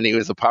nails, and he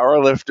was a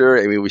power lifter.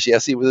 I mean,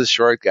 yes, he was a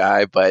short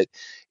guy, but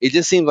it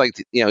just seemed like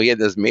he had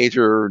this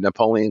major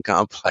Napoleon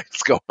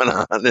complex going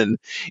on, and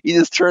he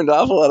just turned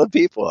off a lot of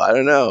people. I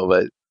don't know,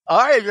 but all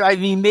right. I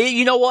mean, maybe,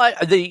 you know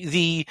what,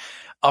 the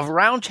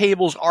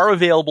roundtables are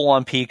available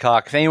on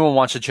Peacock if anyone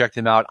wants to check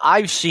them out.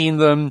 I've seen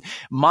them.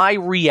 My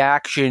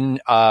reaction,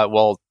 I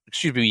was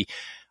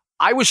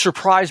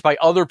surprised by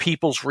other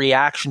people's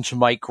reaction to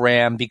Mike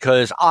Graham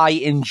because I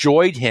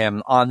enjoyed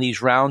him on these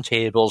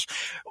roundtables.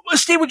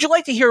 Steve, would you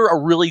like to hear a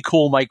really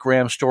cool Mike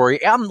Graham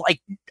story?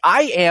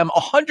 I am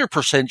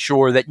 100%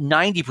 sure that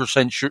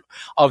 90%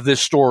 of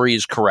this story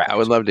is correct. I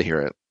would love to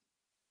hear it.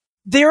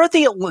 They're at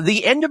the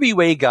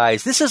NWA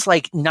guys. This is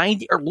late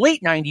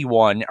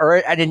 91 or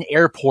at an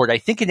airport, I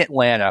think in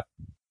Atlanta,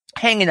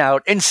 hanging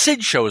out, and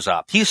Sid shows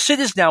up. Sid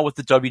is now with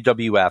the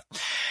WWF,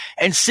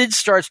 and Sid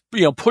starts,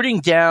 putting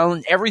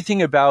down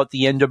everything about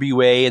the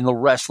NWA and the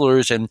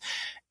wrestlers and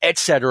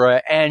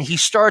etc. And he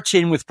starts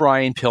in with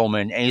Brian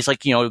Pillman, and he's like,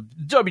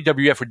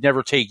 WWF would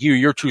never take you.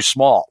 You're too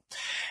small.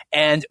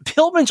 And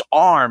Pillman's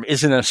arm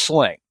is in a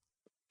sling.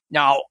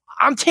 Now,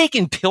 I'm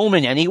taking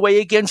Pillman anyway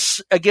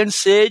against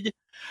Sid.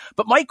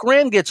 But Mike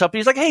Graham gets up and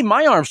he's like, hey,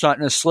 my arm's not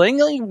in a sling.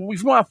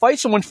 If you want to fight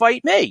someone,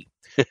 fight me.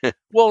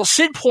 Well,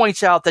 Sid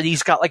points out that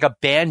he's got a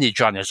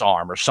bandage on his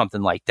arm or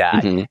something like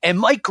that. Mm-hmm. And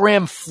Mike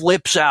Graham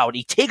flips out.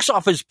 He takes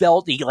off his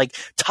belt. He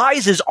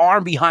ties his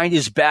arm behind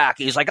his back.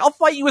 He's like, I'll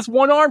fight you with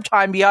one arm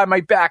tied behind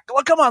my back.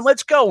 Oh, come on,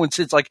 let's go. And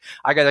Sid's like,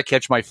 I got to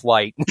catch my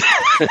flight.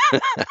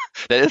 That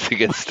is a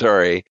good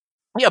story.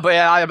 Yeah, but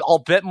I'll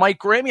bet Mike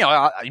Graham,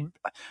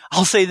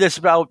 I'll say this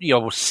about,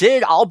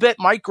 Sid. I'll bet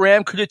Mike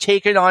Graham could have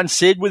taken on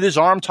Sid with his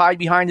arm tied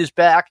behind his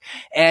back,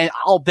 and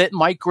I'll bet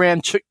Mike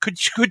Graham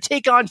could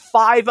take on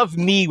 5 of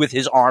me with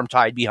his arm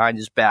tied behind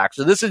his back.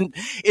 So this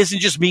isn't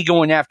just me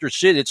going after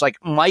Sid. It's like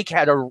Mike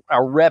had a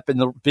rep in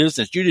the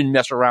business. You didn't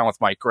mess around with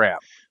Mike Graham.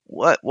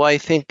 Well, I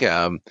think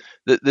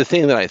the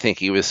thing that I think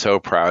he was so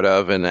proud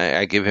of, and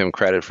I give him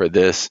credit for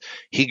this,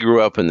 he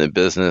grew up in the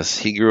business.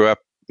 He grew up,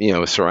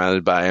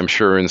 surrounded by, I'm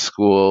sure in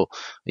school,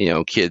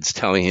 kids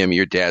telling him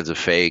your dad's a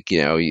fake,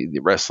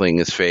 wrestling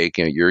is fake,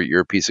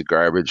 you're a piece of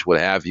garbage, what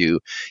have you.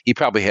 He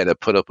probably had to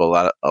put up a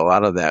lot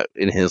of that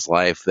in his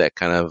life, that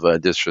kind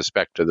of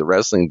disrespect to the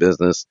wrestling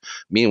business.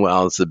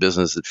 Meanwhile, it's the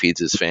business that feeds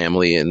his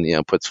family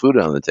and puts food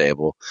on the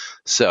table.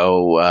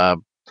 So I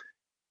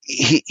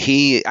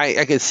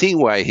could see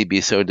why he'd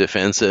be so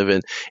defensive,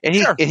 and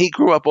he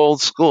grew up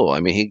old school.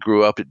 I mean, he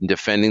grew up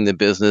defending the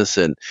business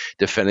and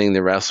defending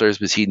the wrestlers,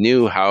 because he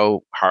knew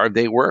how hard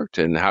they worked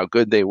and how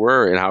good they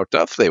were and how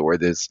tough they were.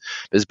 Because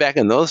back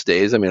in those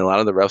days, I mean, a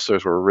lot of the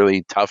wrestlers were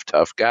really tough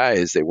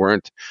guys. They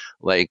weren't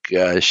like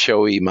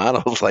showy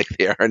models like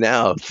they are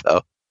now.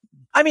 So.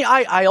 I mean,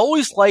 I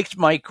always liked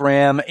Mike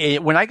Graham.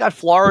 When I got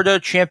Florida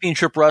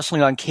Championship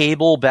Wrestling on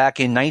cable back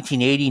in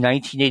 1980,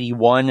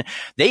 1981,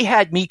 they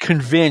had me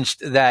convinced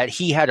that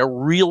he had a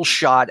real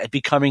shot at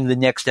becoming the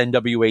next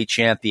NWA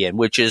champion,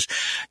 which is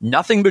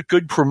nothing but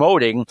good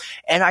promoting.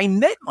 And I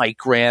met Mike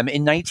Graham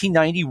in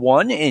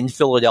 1991 in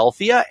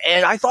Philadelphia,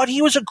 and I thought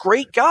he was a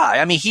great guy.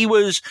 I mean, he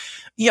was,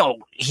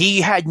 he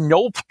had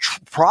no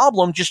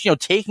problem just,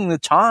 taking the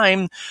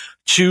time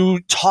to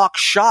talk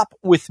shop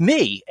with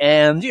me.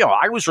 And,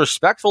 I was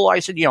respectful. I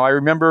said, I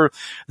remember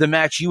the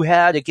match you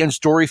had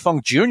against Dory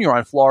Funk Jr.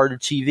 on Florida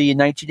TV in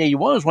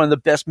 1981 was one of the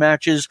best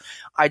matches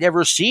I'd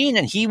ever seen.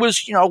 And he was,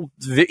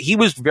 he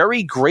was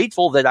very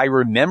grateful that I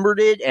remembered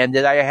it and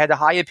that I had a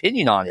high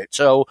opinion on it.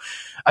 So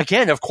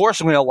again, of course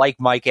I'm going to like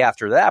Mike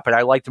after that, but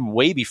I liked him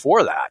way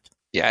before that.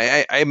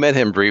 Yeah, I met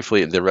him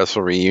briefly at the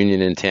Wrestle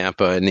Reunion in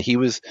Tampa, and he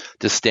was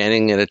just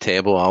standing at a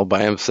table all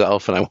by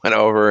himself, and I went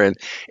over, and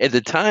at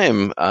the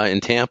time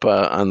in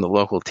Tampa on the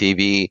local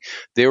TV,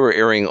 they were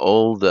airing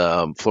old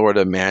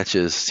Florida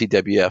matches,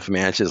 CWF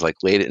matches, like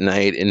late at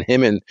night, and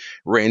him and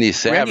Randy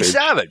Savage.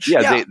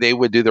 Yeah. They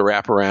would do the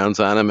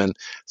wraparounds on him, and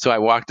so I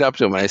walked up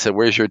to him, and I said,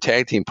 "Where's your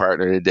tag team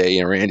partner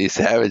today?" Randy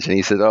Savage, and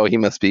he said, "Oh, he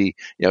must be,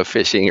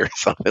 fishing or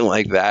something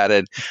like that,"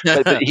 and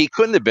but he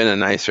couldn't have been a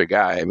nicer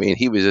guy. I mean,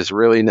 he was just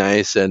really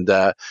nice. And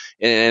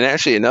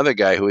actually another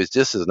guy who was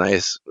just as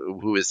nice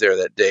who was there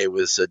that day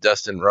was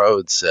Dustin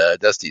Rhodes,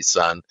 Dusty's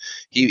son.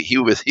 He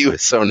was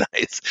so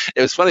nice.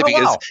 It was funny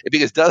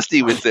because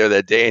Dusty was there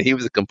that day and he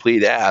was a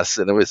complete ass,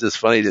 and it was just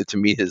funny to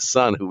meet his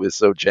son who was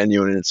so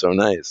genuine and so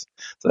nice.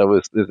 So that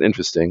was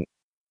interesting.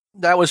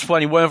 That was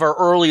funny. One of our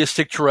earliest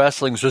Stick to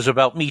Wrestlings was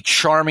about me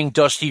charming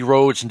Dusty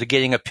Rhodes into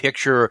getting a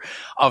picture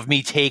of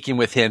me taken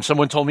with him.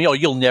 Someone told me, "Oh,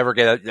 you'll never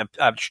get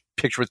a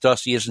picture with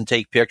Dusty. He doesn't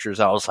take pictures."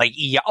 I was like,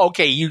 "Yeah,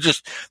 okay, you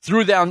just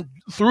threw down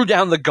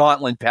the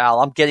gauntlet,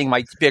 pal. I'm getting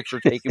my picture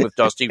taken with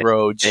Dusty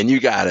Rhodes." And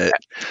you got it.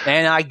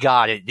 And I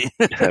got it.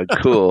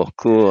 Cool.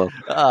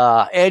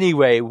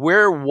 Anyway,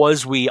 where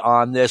was we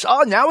on this?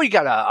 Oh, now we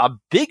got a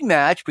big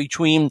match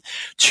between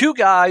two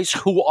guys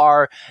who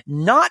are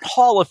not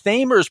Hall of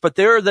Famers, but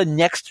they're the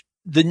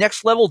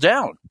next level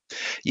down.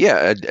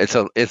 Yeah,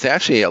 it's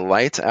actually a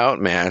lights out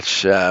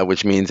match,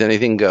 which means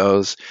anything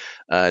goes.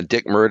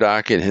 Dick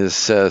Murdoch in his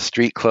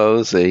street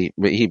clothes, he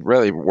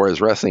really wore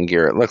his wrestling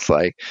gear, it looks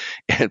like,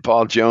 and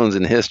Paul Jones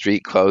in his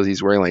street clothes,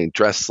 he's wearing like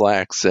dress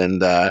slacks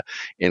and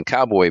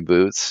cowboy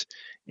boots,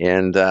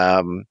 and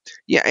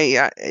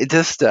it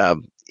just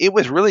it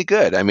was really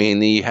good. I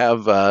mean, you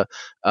have a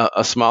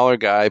smaller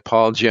guy,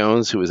 Paul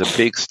Jones, who was a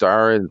big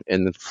star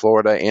in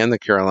Florida and the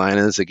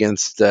Carolinas,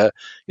 against the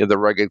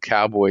rugged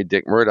cowboy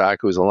Dick Murdoch,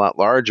 who was a lot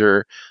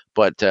larger.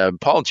 But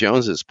Paul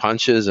Jones's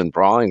punches and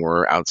brawling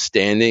were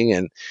outstanding.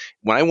 And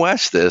when I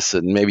watched this,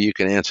 and maybe you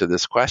can answer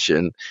this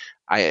question,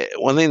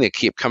 one thing that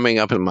kept coming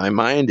up in my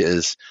mind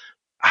is,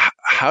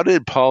 how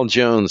did Paul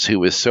Jones, who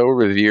was so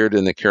revered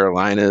in the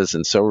Carolinas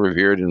and so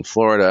revered in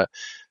Florida,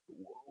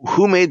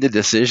 who made the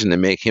decision to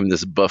make him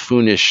this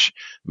buffoonish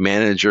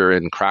manager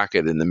in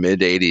Crockett in the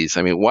mid 80s?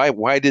 I mean,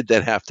 why did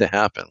that have to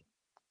happen?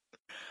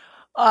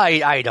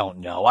 I don't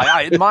know.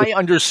 My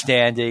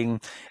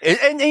understanding,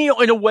 and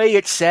in a way,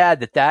 it's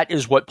sad that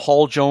is what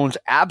Paul Jones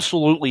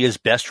absolutely is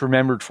best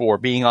remembered for,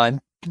 being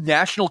on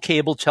national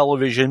cable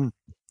television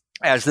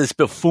as this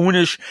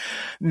buffoonish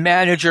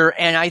manager.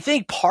 And I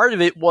think part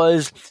of it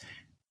was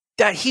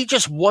that he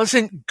just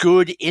wasn't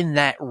good in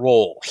that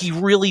role. He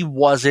really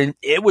wasn't.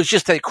 It was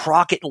just that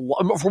Crockett,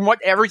 from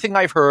everything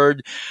I've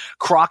heard,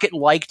 Crockett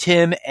liked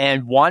him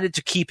and wanted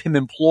to keep him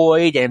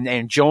employed,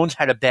 and Jones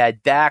had a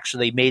bad back, so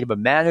they made him a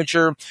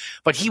manager,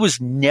 but he was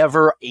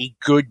never a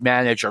good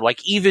manager.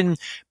 Like, even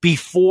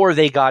before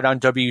they got on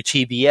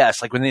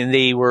WTBS, like when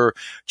they were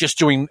just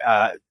doing,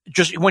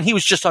 when he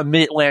was just on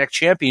Mid-Atlantic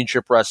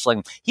Championship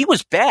Wrestling, he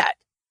was bad.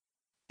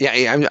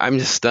 I'm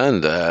just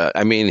stunned.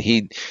 I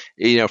mean,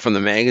 from the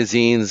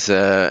magazines,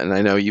 and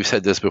I know you've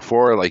said this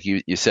before. Like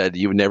you said,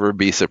 you would never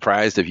be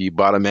surprised if you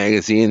bought a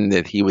magazine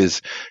that he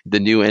was the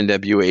new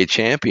NWA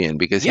champion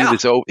because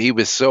he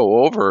was so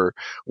over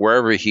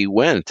wherever he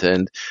went.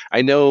 And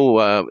I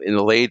know in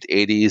the late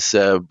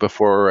 '80s,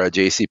 before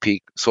JCP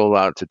sold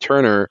out to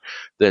Turner,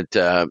 that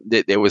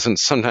there was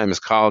sometimes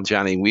called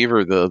Johnny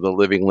Weaver the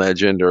living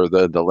legend or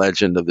the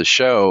legend of the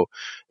show.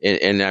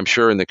 And I'm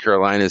sure in the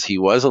Carolinas he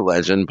was a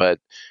legend, but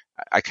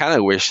I kind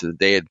of wish that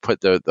they had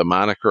put the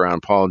moniker on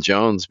Paul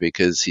Jones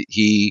because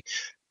he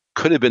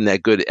could have been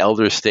that good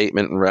elder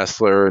statement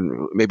wrestler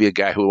and maybe a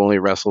guy who only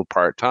wrestled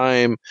part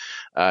time.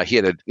 He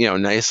had a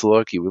nice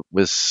look. He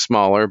was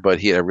smaller, but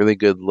he had a really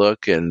good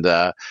look, and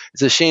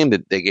it's a shame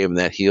that they gave him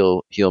that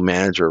heel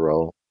manager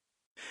role.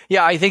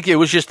 Yeah, I think it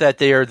was just that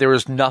there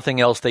was nothing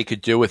else they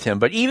could do with him.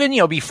 But even,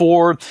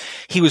 before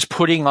he was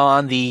putting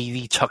on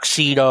the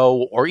tuxedo,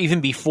 or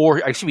even before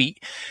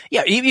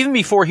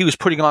he was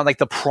putting on like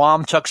the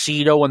prom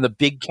tuxedo and the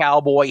big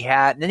cowboy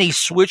hat, and then he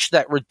switched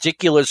that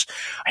ridiculous,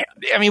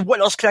 I mean, what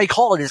else can I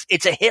call it?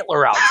 It's a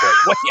Hitler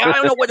outfit. I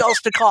don't know what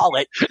else to call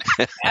it.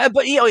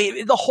 But,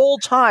 the whole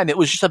time it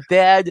was just a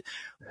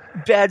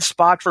bad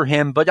spot for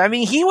him. But I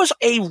mean, he was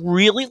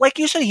like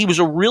you said, he was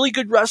a really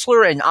good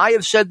wrestler. And I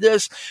have said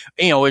this,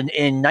 in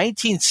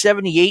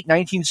 1978,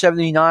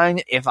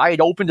 1979, if I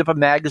had opened up a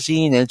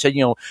magazine and said,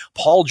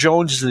 Paul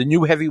Jones is the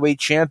new heavyweight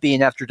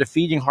champion after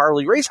defeating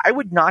Harley Race, I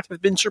would not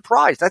have been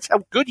surprised. That's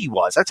how good he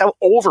was. That's how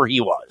over he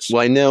was.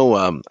 Well,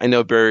 I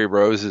know Barry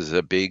Rose is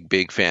a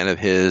big fan of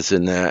his.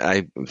 And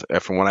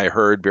from what I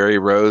heard, Barry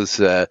Rose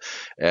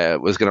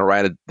was going to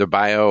write the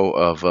bio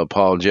of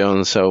Paul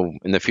Jones. So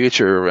in the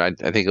future, I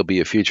think he'll be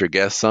a future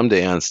guest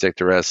someday on Stick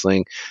to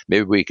Wrestling.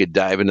 Maybe we could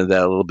dive into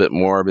that a little bit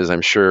more because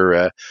I'm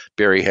sure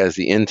Barry has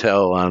the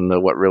intel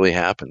on what really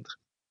happened.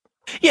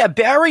 Yeah,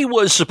 Barry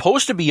was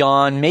supposed to be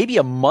on maybe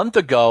a month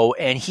ago,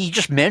 and he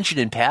just mentioned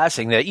in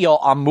passing that,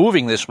 I'm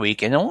moving this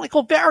week. And I'm like,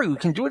 well, Barry, we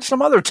can do it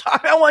some other time.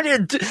 I want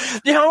you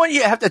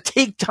to have to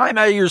take time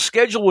out of your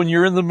schedule when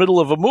you're in the middle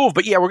of a move.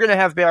 But yeah, we're going to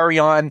have Barry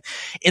on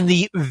in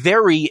the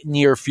very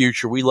near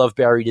future. We love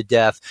Barry to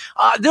death.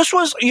 This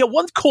was,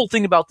 one cool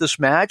thing about this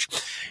match.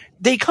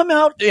 They come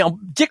out,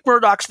 Dick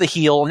Murdoch's the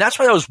heel, and that's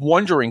what I was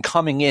wondering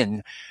coming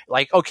in.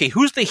 Like, okay,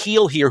 who's the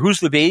heel here? Who's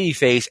the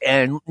babyface?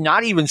 And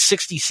not even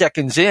 60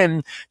 seconds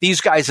in,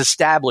 these guys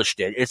established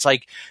it. It's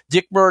like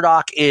Dick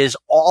Murdoch is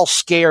all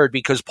scared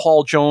because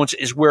Paul Jones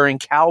is wearing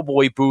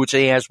cowboy boots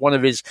and he has one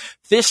of his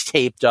fists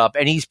taped up,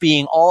 and he's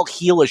being all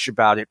heelish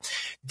about it.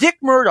 Dick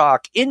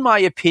Murdoch, in my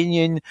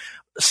opinion,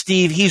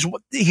 Steve, he's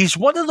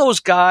one of those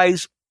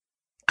guys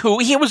who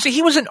he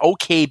was an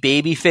okay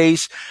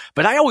babyface,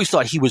 but I always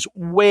thought he was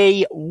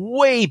way,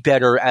 way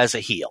better as a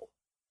heel.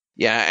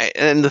 Yeah,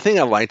 and the thing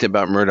I liked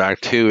about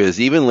Murdoch, too, is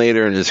even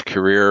later in his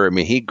career, I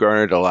mean, he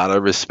garnered a lot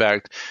of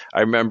respect.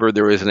 I remember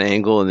there was an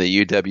angle in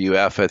the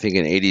UWF, I think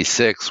in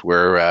 '86,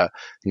 where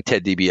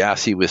Ted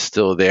DiBiase was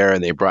still there,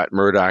 and they brought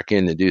Murdoch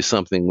in to do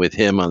something with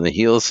him on the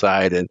heel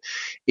side. And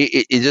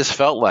it just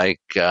felt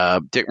like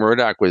Dick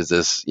Murdoch was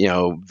this,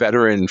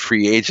 veteran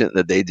free agent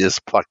that they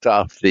just plucked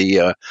off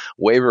the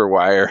waiver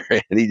wire,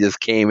 and he just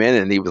came in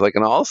and he was like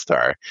an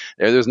all-star.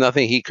 There's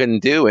nothing he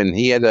couldn't do, and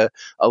he had a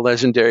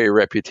legendary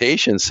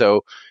reputation. So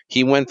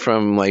he went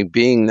from like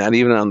being not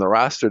even on the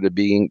roster to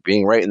being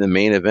right in the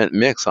main event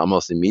mix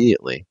almost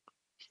immediately.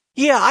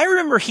 Yeah, I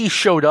remember he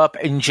showed up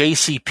in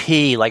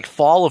JCP like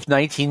fall of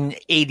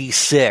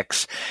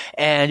 1986,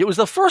 and it was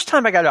the first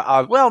time I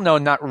got no,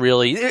 not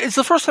really. It's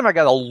the first time I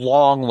got a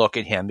long look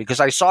at him because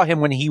I saw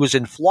him when he was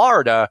in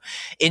Florida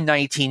in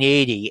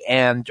 1980,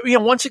 and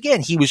once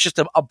again he was just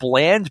a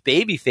bland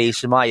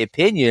babyface in my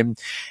opinion,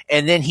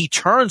 and then he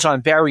turns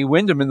on Barry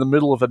Windham in the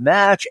middle of a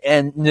match,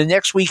 and the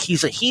next week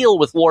he's a heel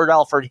with Lord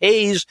Alfred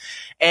Hayes,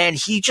 and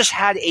he just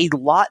had a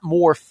lot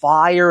more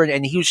fire,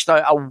 and he was just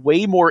a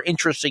way more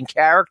interesting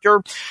character.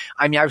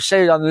 I mean, I've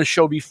said it on this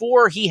show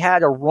before. He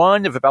had a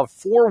run of about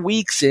 4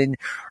 weeks in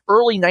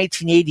early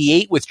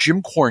 1988 with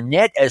Jim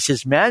Cornette as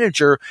his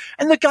manager,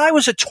 and the guy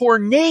was a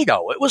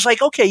tornado. It was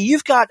like, okay,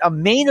 you've got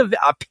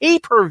a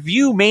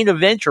pay-per-view main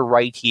eventer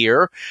right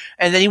here,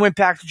 and then he went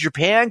back to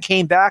Japan,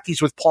 came back,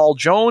 he's with Paul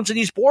Jones, and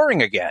he's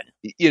boring again.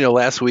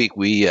 Last week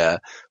we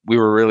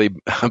were really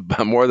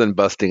more than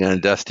busting on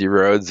Dusty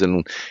Rhodes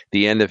and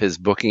the end of his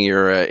booking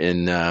era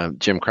in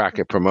Jim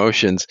Crockett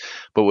Promotions.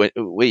 But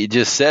what you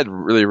just said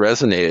really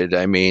resonated.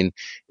 I mean,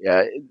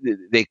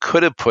 they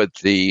could have put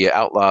the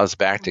Outlaws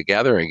back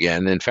together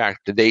again. In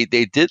fact, they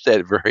did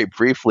that very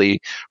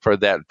briefly for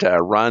that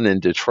run in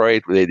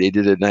Detroit. They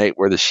did a night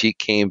where the Sheik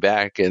came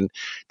back and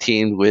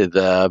teamed with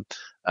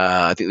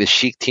I think the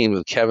Sheik teamed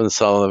with Kevin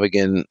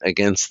Sullivan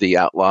against the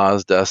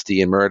Outlaws,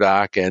 Dusty and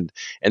Murdoch, and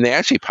they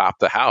actually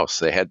popped the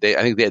house. I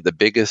think they had the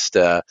biggest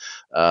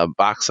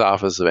box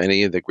office of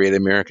any of the Great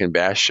American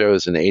Bash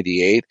shows in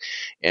 '88,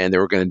 and they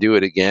were going to do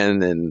it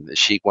again. And the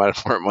Sheik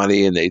wanted more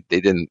money, and they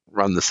didn't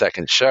run the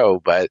second show.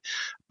 But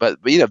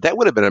that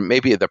would have been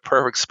maybe the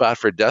perfect spot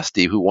for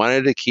Dusty, who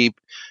wanted to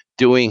keep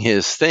doing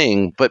his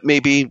thing, but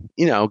maybe,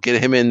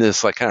 get him in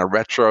this like kind of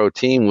retro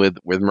team with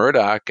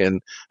Murdoch,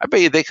 and I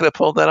bet you they could have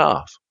pulled that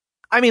off.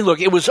 I mean,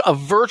 look, it was a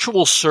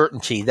virtual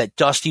certainty that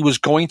Dusty was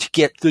going to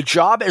get the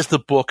job as the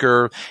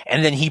booker,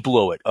 and then he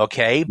blew it,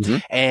 okay? Mm-hmm.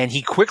 And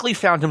he quickly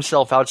found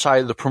himself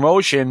outside of the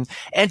promotion.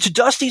 And to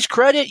Dusty's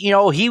credit,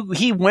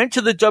 he went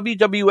to the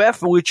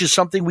WWF, which is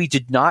something we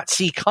did not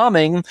see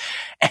coming.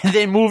 And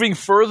then moving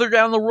further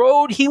down the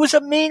road, he was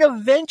a main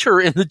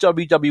eventer in the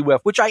WWF,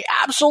 which I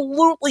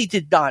absolutely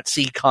did not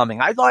see coming.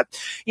 I thought,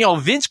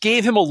 Vince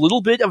gave him a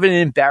little bit of an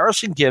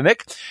embarrassing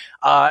gimmick,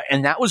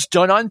 and that was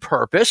done on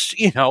purpose,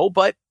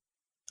 but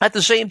at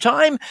the same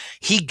time,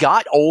 he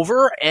got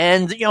over,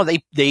 and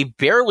they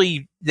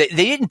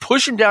didn't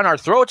push him down our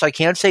throats. I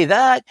can't say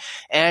that.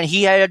 And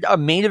he had a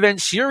main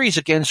event series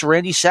against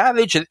Randy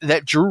Savage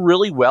that drew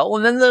really well.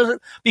 And then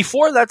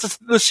before that,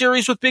 the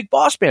series with Big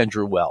Boss Man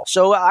drew well.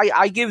 So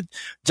I give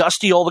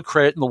Dusty all the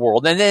credit in the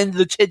world. And then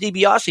the Ted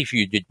DiBiase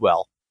feud did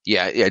well.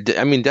 Yeah.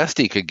 I mean,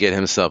 Dusty could get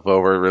himself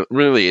over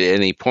really at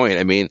any point.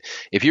 I mean,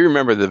 if you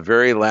remember the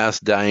very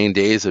last dying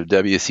days of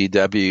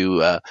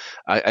WCW,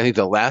 I think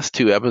the last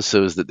two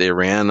episodes that they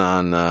ran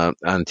on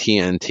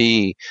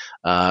TNT,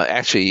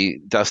 actually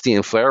Dusty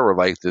and Flair were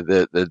like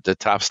the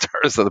top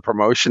stars of the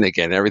promotion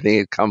again. Everything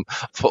had come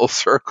full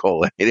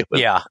circle. It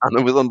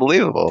was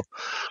unbelievable.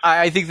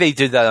 I think they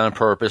did that on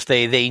purpose.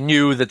 They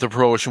knew that the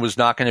promotion was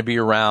not going to be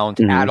around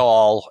at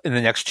all in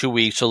the next 2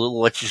 weeks. So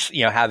let's just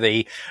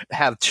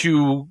have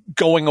two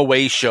going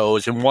away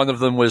shows, and one of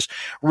them was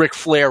Ric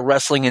Flair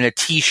wrestling in a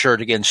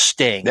T-shirt against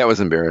Sting. That was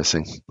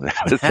embarrassing.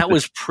 That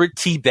was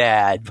pretty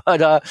bad.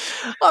 But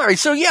all right,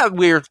 so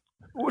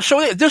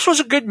this was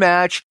a good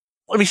match.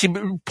 Let me see.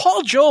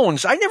 Paul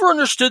Jones, I never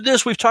understood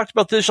this. We've talked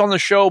about this on the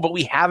show, but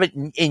we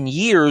haven't in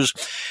years.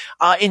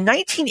 In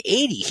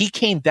 1980, he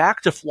came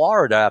back to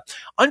Florida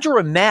under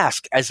a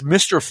mask as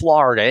Mr.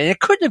 Florida, and it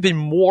couldn't have been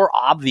more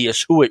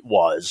obvious who it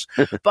was.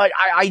 But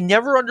I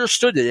never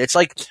understood it. It's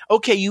like,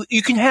 okay,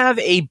 you can have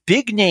a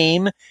big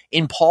name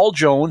in Paul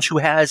Jones who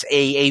has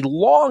a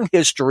long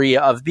history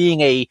of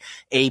being a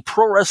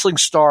pro wrestling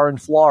star in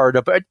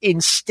Florida, but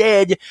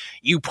instead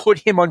you put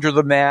him under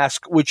the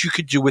mask, which you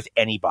could do with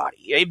anybody.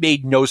 It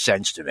made no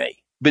sense to me.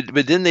 But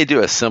didn't they do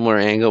a similar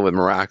angle with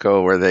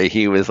Morocco where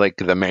he was like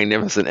the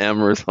Magnificent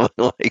M or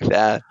something like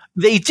that?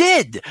 They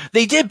did,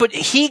 but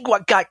he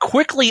got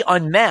quickly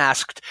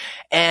unmasked,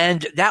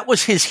 and that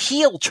was his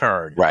heel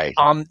turn. Right.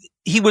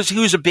 He was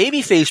a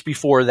babyface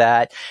before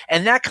that,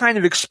 and that kind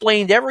of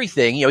explained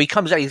everything. He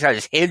comes out, he's got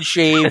his head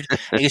shaved,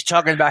 and he's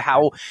talking about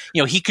how,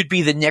 he could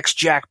be the next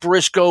Jack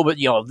Briscoe, but,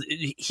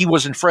 he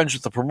wasn't friends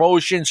with the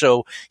promotion,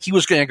 so he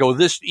was going to go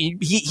this,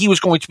 he was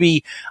going to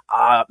be,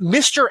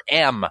 Mr.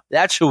 M.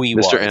 That's who he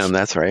was. Mr. M,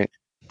 that's right.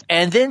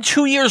 And then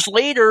 3 years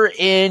later,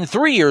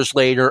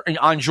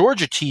 on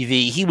Georgia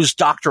TV, he was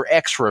Dr.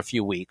 X for a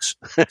few weeks.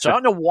 So I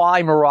don't know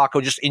why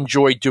Morocco just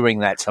enjoyed doing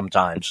that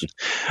sometimes.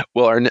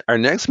 Well, our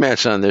next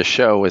match on this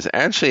show was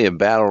actually a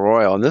battle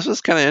royal, and this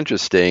was kind of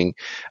interesting.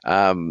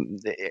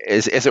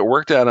 As it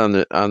worked out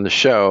on the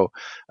show,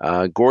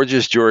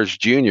 Gorgeous George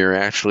Jr.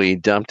 actually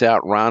dumped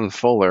out Ron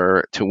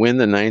Fuller to win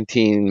the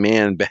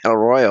 19-man battle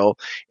royal,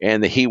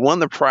 and he won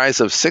the prize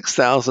of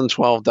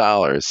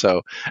 $6,012.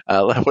 So,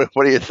 what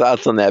are your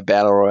thoughts on that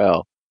battle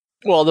royal?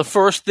 Well, the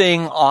first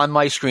thing on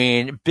my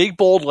screen, big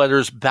bold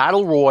letters,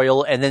 Battle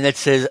Royal, and then it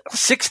says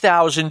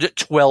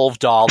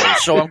 $6,012.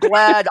 So I'm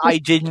glad I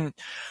didn't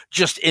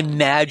just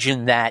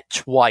imagine that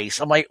twice.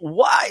 I'm like,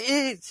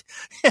 why?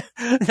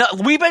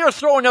 We better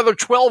throw another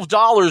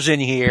 $12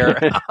 in here.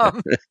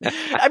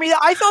 I mean,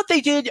 I thought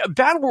they did.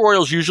 Battle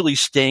Royals usually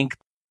stink.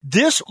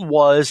 This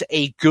was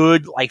a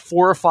good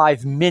 4 or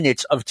 5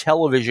 minutes of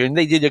television.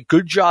 They did a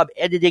good job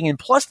editing, and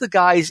plus the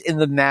guys in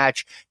the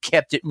match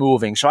kept it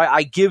moving. So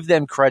I give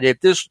them credit.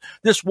 This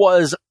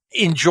was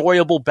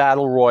enjoyable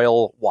battle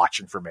royal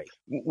watching for me.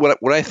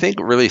 What I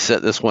think really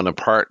set this one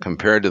apart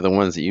compared to the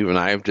ones that you and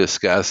I have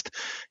discussed,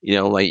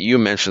 like you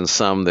mentioned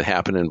some that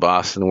happened in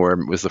Boston where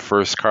it was the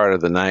first card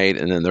of the night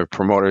and then the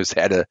promoters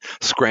had to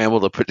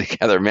scramble to put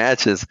together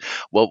matches.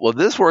 Well,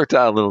 this worked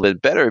out a little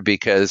bit better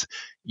because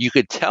you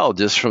could tell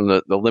just from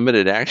the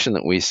limited action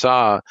that we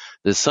saw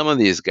that some of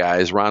these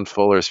guys, Ron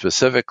Fuller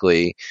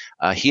specifically,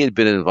 he had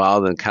been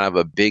involved in kind of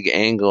a big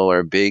angle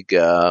or big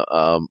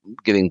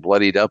getting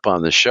bloodied up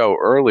on the show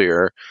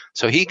earlier.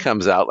 So he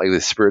comes out like the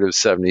Spirit of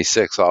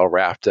 76, all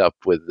wrapped up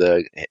with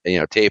the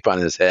tape on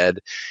his head,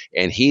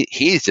 and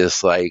he's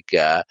just like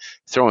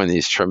throwing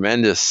these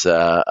tremendous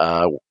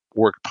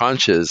work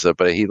punches,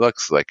 but he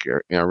looks like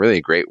really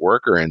a great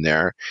worker in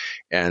there.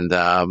 And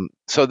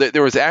so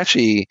there was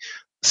actually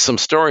some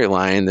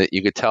storyline that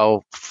you could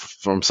tell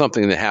from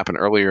something that happened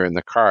earlier in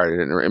the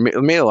card, and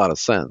it made a lot of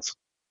sense.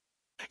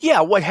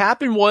 Yeah, what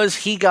happened was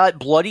he got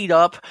bloodied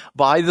up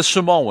by the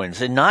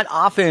Samoans, and not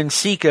Afa and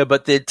Sika,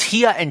 but the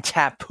Tia and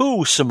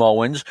Tapu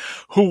Samoans,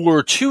 who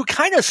were two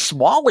kind of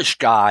smallish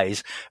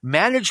guys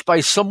managed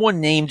by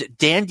someone named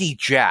Dandy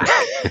Jack.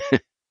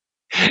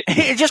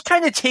 It just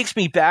kind of takes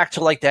me back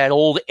to like that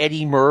old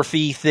Eddie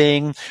Murphy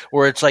thing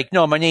where it's like,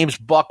 no, my name's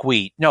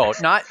Buckwheat. No,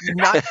 not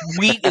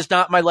Wheat is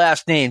not my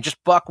last name.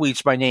 Just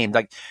Buckwheat's my name.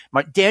 Like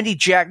my Dandy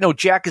Jack. No,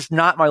 Jack is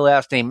not my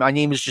last name. My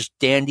name is just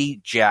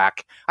Dandy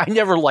Jack. I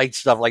never liked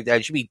stuff like that.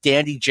 It should be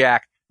Dandy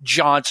Jack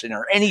Johnson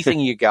or anything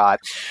you got.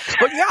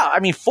 But yeah,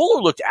 I mean,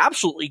 Fuller looked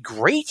absolutely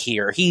great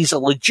here. He's a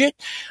legit,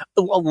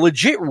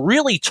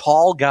 really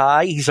tall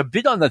guy. He's a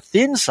bit on the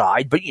thin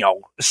side, but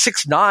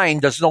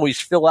 6'9" doesn't always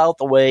fill out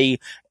the way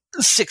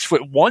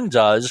 6'1"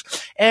 does.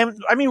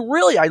 And I mean,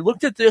 really, I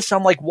looked at this.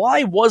 I'm like,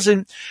 why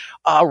wasn't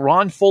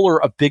Ron Fuller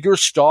a bigger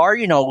star?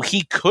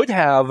 He could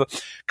have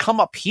come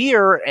up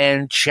here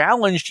and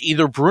challenged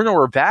either Bruno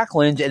or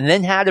Backlund and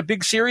then had a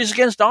big series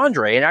against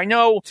Andre. And I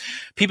know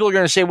people are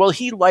going to say, well,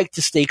 he liked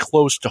to stay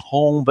close to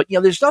home, but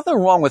there's nothing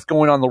wrong with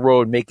going on the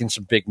road and making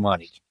some big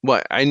money.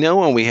 Well, I know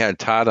when we had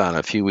Todd on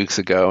a few weeks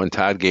ago, and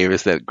Todd gave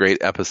us that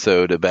great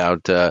episode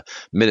about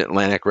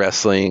Mid-Atlantic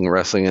wrestling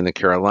in the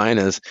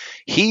Carolinas,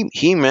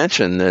 he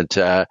mentioned that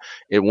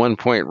at one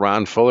point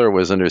Ron Fuller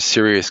was under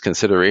serious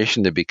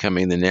consideration to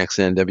becoming the next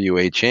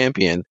NWA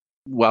champion.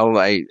 While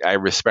I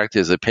respect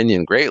his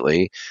opinion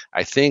greatly,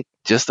 I think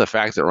just the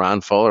fact that Ron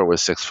Fuller was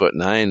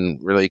 6'9"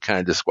 really kind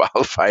of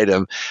disqualified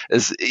him.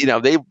 As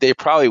they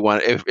probably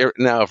want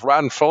if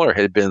Ron Fuller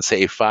had been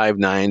say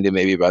 5'9" to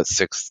maybe about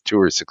 6'2"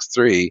 or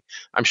 6'3",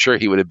 I'm sure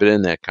he would have been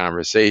in that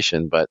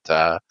conversation. But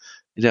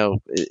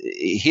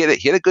he had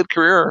a good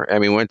career. I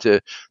mean, went to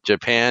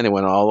Japan and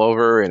went all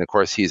over, and of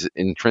course he's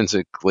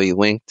intrinsically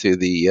linked to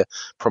the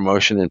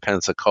promotion in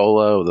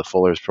Pensacola, the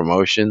Fuller's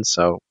promotion.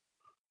 So.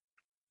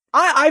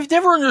 I've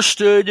never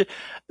understood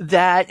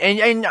that,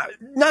 and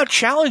not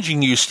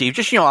challenging you, Steve.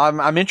 Just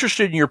I'm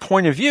interested in your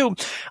point of view.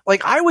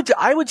 Like I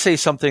would say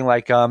something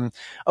like,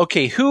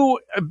 okay, who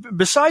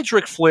besides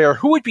Ric Flair,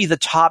 who would be the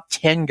top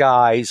 10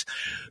 guys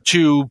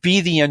to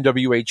be the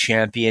NWA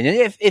champion?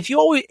 And if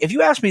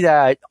you ask me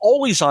that,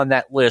 always on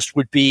that list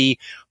would be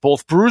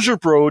both Bruiser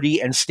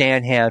Brody and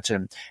Stan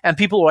Hansen. And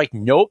people are like,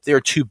 nope, they're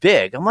too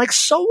big. I'm like,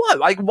 so what?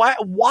 Like,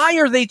 why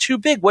are they too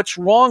big? What's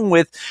wrong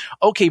with,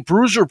 okay,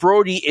 Bruiser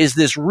Brody is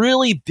this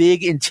really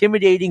big,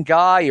 intimidating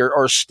guy,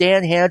 or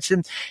Stan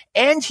Hansen,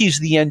 and he's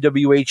the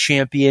NWA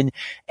champion,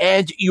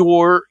 and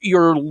your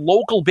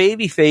local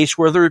babyface,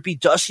 whether it be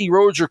Dusty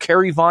Rhodes or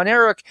Kerry Von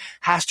Erich,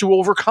 has to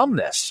overcome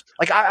this.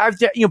 Like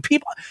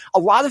a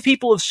lot of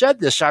people have said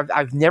this.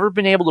 I've never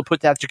been able to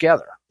put that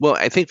together. Well,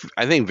 I think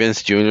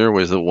Vince Jr.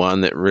 was the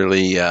one that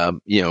really,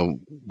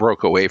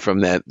 broke away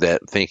from that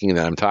thinking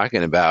that I'm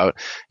talking about.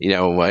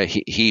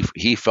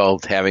 He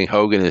felt having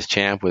Hogan as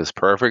champ was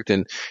perfect,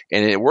 and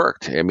it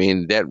worked. I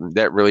mean,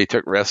 that really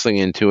took wrestling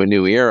into a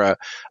new era.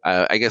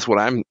 I guess what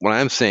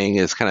I'm saying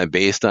is kind of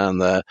based on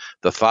the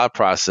thought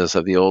process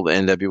of the old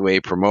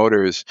NWA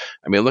promoters.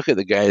 I mean, look at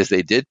the guys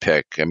they did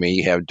pick. I mean,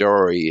 you have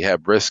Dory, you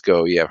have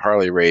Briscoe, you have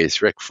Harley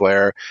Race, Ric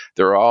Flair.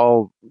 They're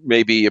all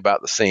maybe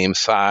about the same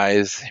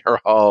size. They're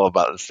all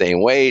about the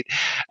same weight.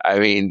 I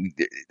mean,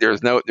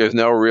 there's no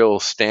real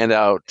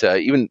standout.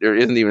 Even there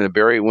isn't even a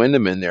Barry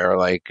Windham in there.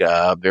 Like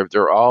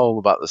they're all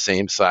about the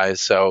same size.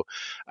 So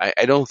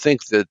I don't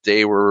think that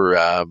they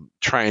were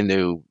trying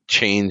to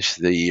change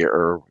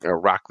or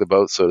rock the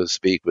boat, so to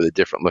speak, with a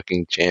different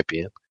looking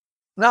champion.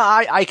 No,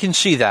 I can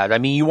see that. I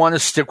mean, you want to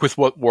stick with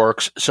what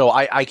works, so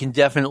I can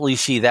definitely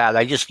see that.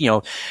 I just,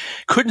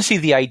 couldn't see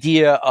the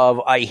idea of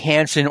a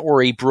Hansen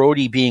or a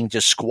Brody being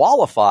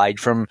disqualified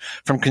from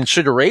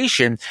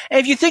consideration. And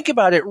if you think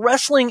about it,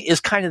 wrestling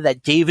is kind of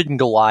that David and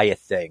Goliath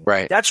thing.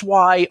 Right. That's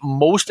why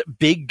most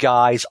big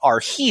guys are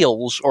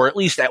heels, or at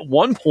least at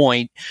one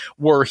point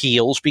were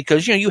heels,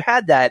 because, you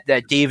had that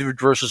David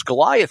versus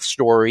Goliath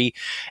story.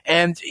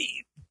 And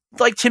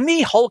like, to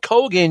me, Hulk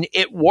Hogan,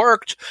 it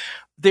worked.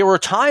 There were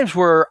times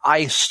where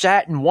I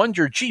sat and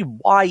wondered, gee,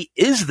 why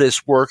is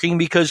this working?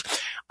 Because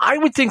I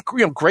would think,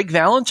 Greg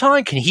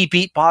Valentine, can he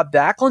beat Bob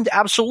Backlund?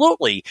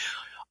 Absolutely.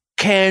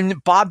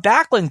 Can Bob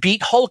Backlund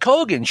beat Hulk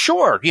Hogan?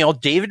 Sure.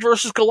 David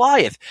versus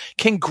Goliath.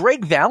 Can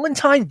Greg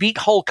Valentine beat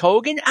Hulk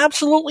Hogan?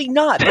 Absolutely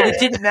not. But it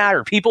didn't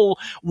matter. People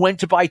went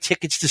to buy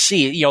tickets to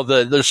see it.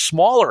 The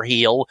smaller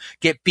heel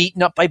get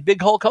beaten up by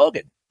big Hulk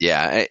Hogan.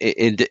 Yeah,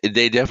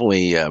 they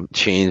definitely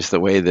changed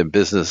the way the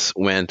business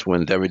went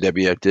when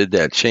WWF did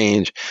that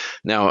change.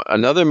 Now,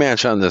 another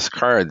match on this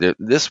card,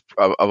 this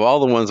of all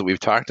the ones that we've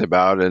talked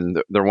about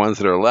and the ones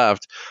that are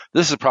left,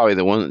 this is probably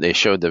the one that they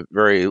showed the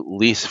very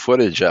least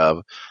footage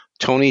of.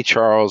 Tony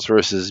Charles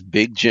versus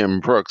Big Jim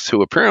Brooks,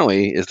 who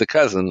apparently is the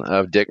cousin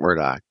of Dick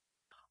Murdoch.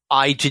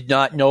 I did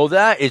not know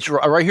that. It's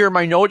right here in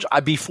my notes.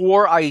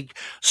 Before I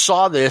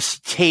saw this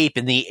tape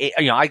in the,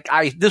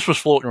 this was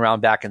floating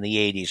around back in the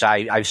 80s.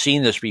 I've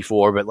seen this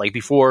before, but like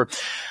before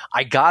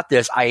I got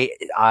this,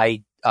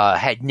 I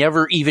had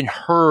never even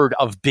heard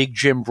of Big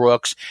Jim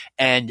Brooks,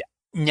 and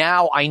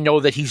now I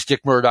know that he's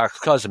Dick Murdoch's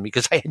cousin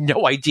because I had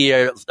no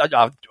idea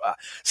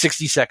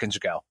 60 seconds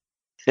ago.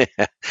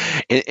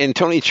 And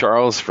Tony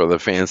Charles, for the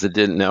fans that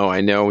didn't know,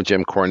 I know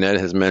Jim Cornette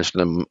has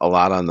mentioned him a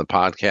lot on the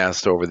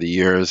podcast over the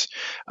years.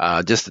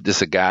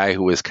 Just a guy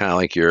who was kind of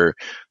like your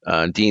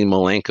Dean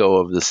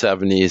Malenko of the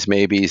 70s.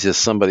 Maybe he's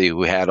just somebody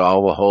who had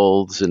all the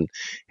holds and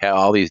had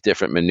all these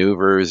different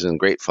maneuvers and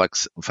great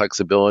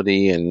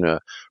flexibility and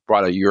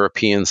brought a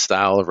European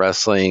style of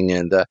wrestling.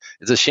 And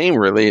it's a shame,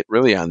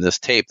 really, on this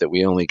tape that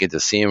we only get to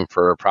see him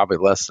for probably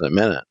less than a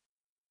minute.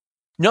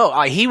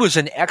 No, he was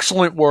an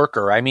excellent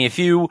worker. I mean,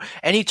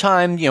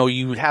 anytime,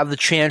 you have the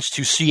chance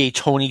to see a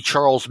Tony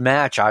Charles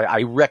match,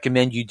 I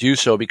recommend you do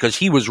so because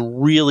he was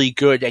really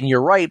good. And you're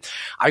right.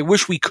 I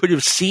wish we could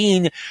have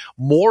seen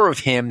more of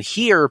him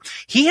here.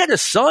 He had a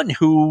son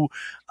who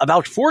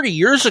about 40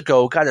 years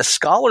ago got a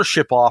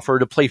scholarship offer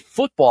to play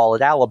football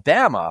at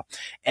Alabama,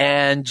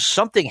 and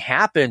something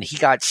happened. He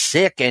got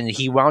sick and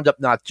he wound up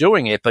not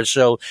doing it. But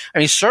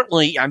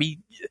certainly,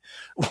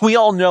 we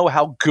all know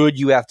how good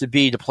you have to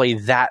be to play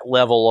that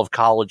level of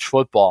college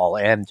football.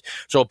 And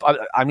so,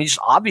 just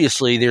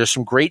obviously there's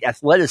some great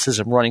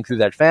athleticism running through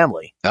that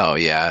family. Oh,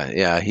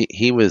 yeah.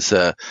 He was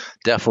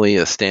definitely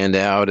a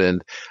standout.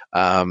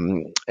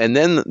 And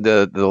then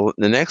the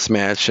next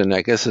match, and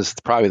I guess it's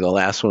probably the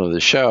last one of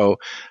the show,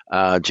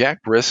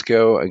 Jack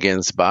Briscoe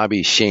against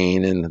Bobby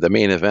Shane in the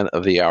main event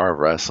of the Hour of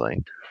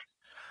Wrestling.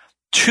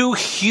 Two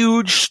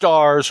huge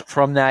stars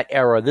from that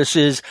era. This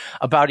is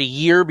about a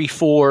year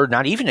before,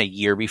 not even a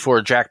year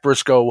before, Jack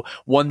Briscoe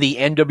won the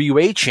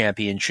NWA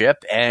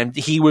championship, and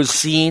he was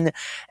seen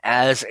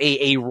as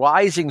a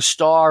rising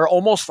star,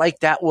 almost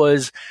like that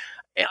was,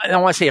 I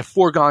don't want to say a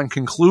foregone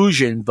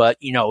conclusion, but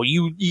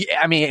you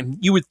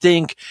would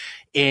think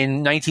in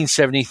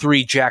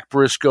 1973 Jack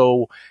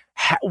Briscoe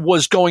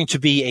was going to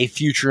be a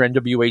future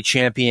NWA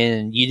champion,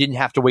 and you didn't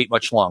have to wait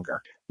much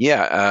longer.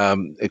 Yeah,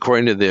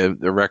 according to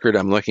the record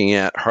I'm looking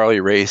at, Harley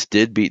Race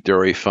did beat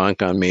Dory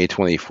Funk on May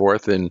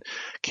 24th in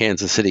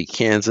Kansas City,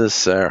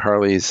 Kansas.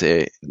 Harley's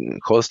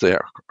close to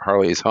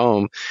Harley's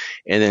home.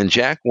 And then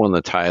Jack won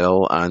the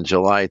title on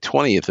July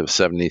 20th of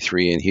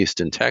 73 in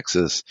Houston,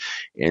 Texas.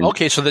 And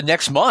okay, so the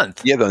next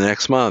month. Yeah, the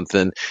next month.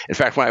 And in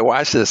fact, when I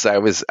watched this, I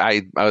was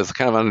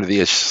kind of under the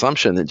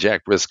assumption that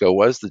Jack Briscoe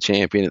was the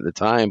champion at the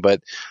time,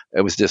 but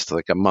it was just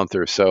like a month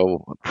or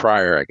so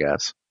prior, I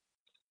guess.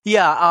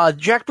 Yeah,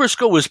 Jack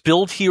Briscoe was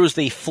billed here as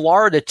the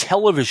Florida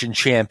television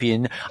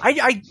champion.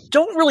 I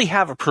don't really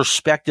have a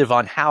perspective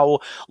on how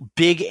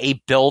big a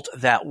belt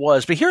that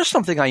was, but here's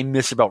something I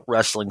miss about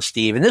wrestling,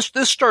 Steve. And this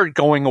started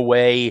going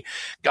away,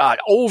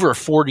 over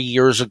 40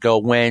 years ago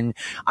when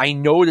I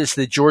noticed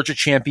that Georgia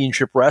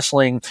Championship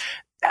Wrestling,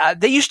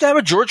 they used to have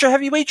a Georgia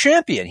heavyweight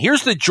champion.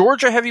 Here's the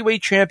Georgia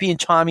heavyweight champion,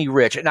 Tommy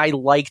Rich, and I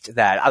liked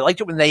that. I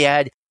liked it when they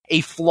had a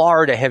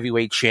Florida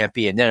heavyweight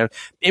champion. Now,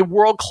 in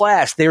World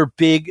Class, their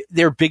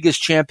biggest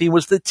champion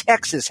was the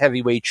Texas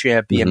heavyweight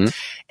champion.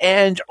 Mm-hmm.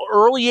 And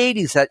early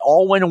 80s, that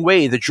all went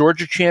away. The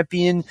Georgia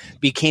champion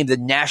became the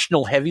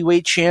national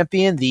heavyweight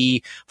champion.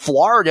 The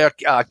Florida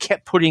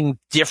kept putting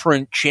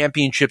different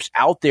championships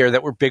out there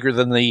that were bigger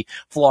than the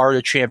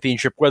Florida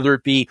championship, whether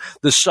it be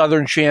the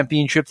Southern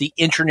championship, the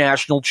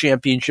international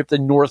championship, the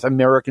North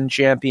American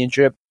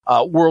championship.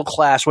 World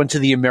Class went to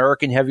the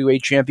American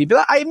heavyweight champion,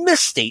 but I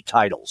miss state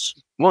titles.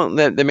 Well,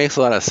 that makes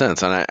a lot of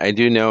sense. And I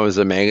do know as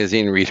a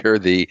magazine reader,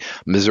 the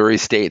Missouri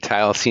State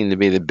title seemed to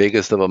be the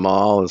biggest of them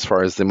all as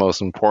far as the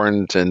most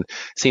important, and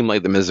seemed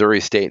like the Missouri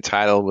State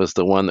title was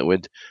the one that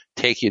would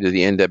take you to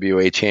the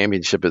NWA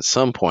championship at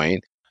some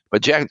point.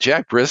 But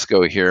Jack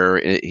Briscoe here,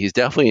 he's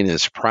definitely in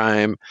his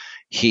prime.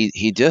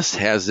 He just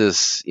has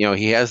this,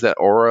 he has that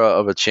aura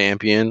of a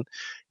champion.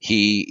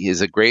 He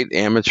is a great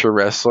amateur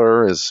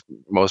wrestler, as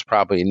most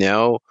probably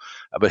know,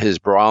 but his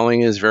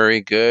brawling is very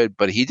good.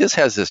 But he just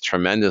has this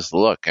tremendous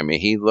look. I mean,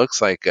 he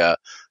looks like a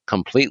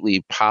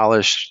completely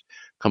polished,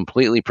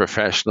 completely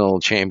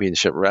professional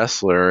championship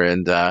wrestler.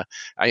 And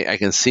I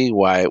can see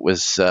why it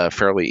was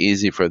fairly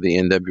easy for the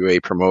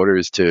NWA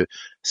promoters to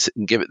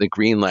give it the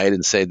green light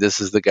and say,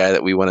 this is the guy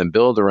that we want to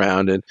build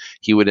around. And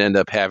he would end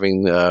up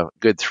having a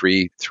good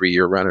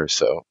three-year run or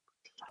so.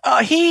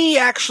 He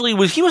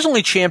was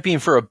only champion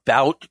for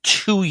about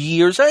 2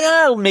 years,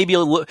 maybe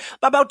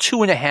about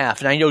 2.5.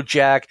 And I know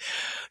Jack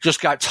just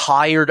got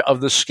tired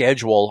of the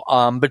schedule.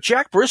 But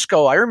Jack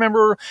Briscoe, I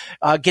remember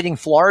getting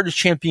Florida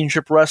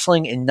Championship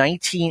Wrestling in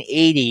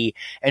 1980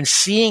 and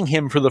seeing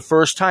him for the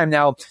first time.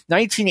 Now,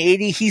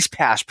 1980, he's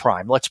past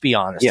prime. Let's be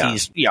honest.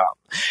 Yeah.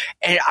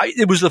 And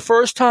it was the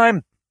first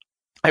time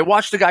I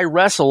watched the guy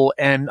wrestle,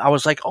 and I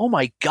was like, oh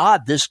my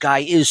God, this guy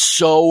is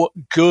so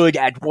good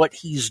at what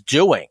he's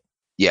doing.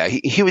 Yeah,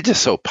 he was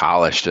just so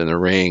polished in the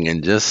ring,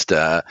 and just,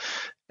 there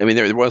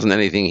wasn't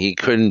anything he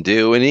couldn't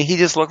do, and he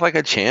just looked like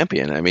a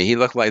champion. I mean, he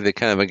looked like the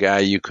kind of a guy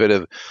you could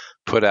have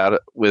put out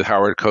with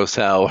Howard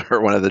Cosell or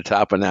one of the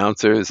top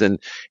announcers, and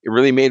it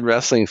really made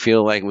wrestling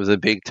feel like it was a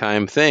big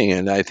time thing.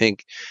 And I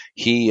think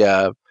he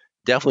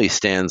definitely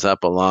stands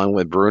up along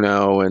with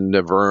Bruno and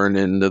Vern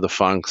and the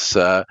Funks,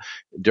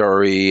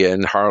 Dory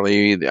and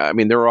Harley. I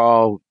mean, they're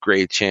all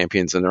great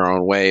champions in their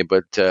own way,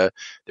 but there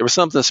was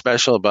something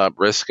special about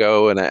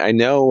Briscoe. And I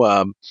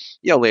know,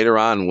 later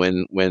on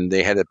when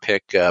they had to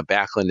pick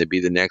Backlund to be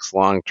the next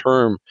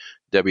long-term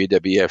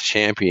WWF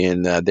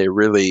champion, they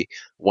really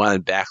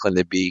wanted Backlund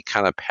to be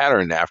kind of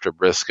patterned after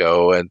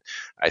Briscoe. And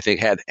I think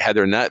had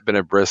there not been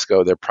a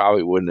Briscoe, there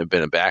probably wouldn't have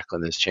been a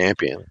Backlund as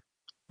champion.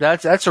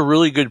 That's a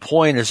really good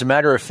point. As a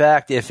matter of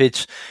fact, if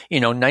it's,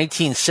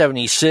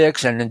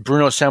 1976 and then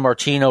Bruno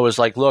Sammartino is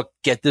like, look,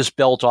 get this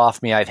belt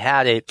off me, I've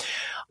had it.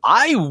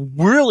 I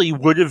really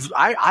would have,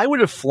 I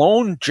would have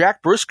flown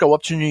Jack Briscoe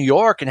up to New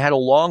York and had a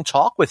long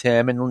talk with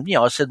him. And,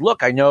 I said,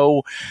 look, I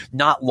know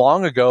not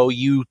long ago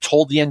you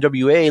told the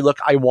NWA, look,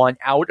 I want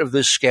out of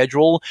this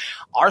schedule.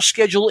 Our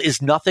schedule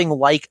is nothing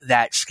like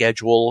that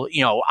schedule.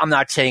 I'm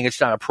not saying it's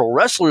not a pro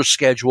wrestler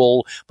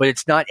schedule, but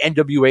it's not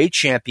NWA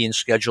champion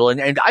schedule.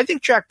 And I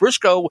think Jack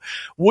Briscoe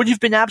would have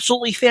been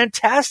absolutely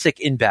fantastic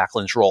in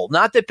Backlund's role.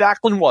 Not that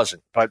Backlund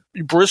wasn't, but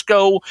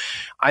Briscoe,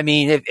 I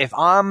mean, if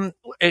I'm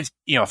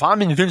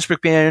in Vince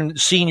McMahon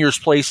Sr.'s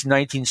place in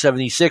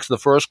 1976, the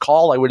first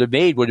call I would have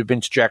made would have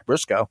been to Jack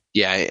Briscoe.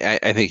 Yeah,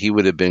 I think he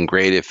would have been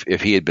great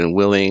if he had been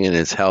willing and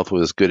his health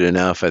was good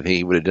enough. I think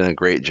he would have done a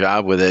great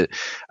job with it.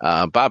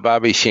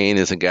 Bobby Shane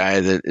is a guy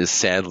that is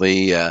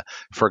sadly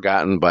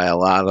forgotten by a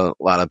lot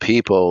of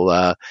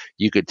people.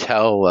 You could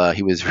tell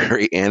he was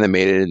very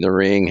animated in the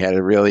ring, had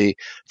a really,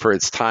 for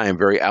its time,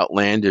 very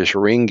outlandish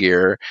ring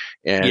gear,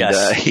 and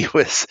yes. he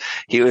was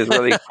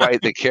really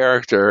quite the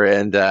character.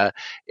 And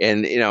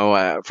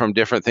from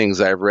different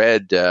things I've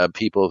read,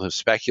 people have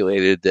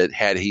speculated that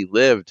had he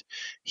lived,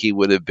 he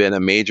would have been a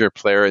major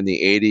player in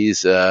the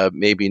 80s,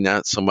 maybe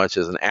not so much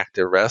as an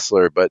active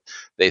wrestler, but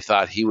they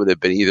thought he would have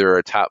been either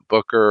a top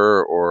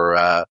booker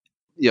or,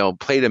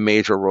 played a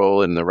major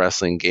role in the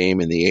wrestling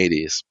game in the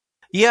 80s.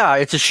 Yeah,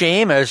 it's a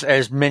shame.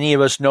 As many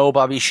of us know,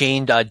 Bobby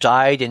Shane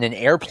died in an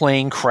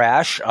airplane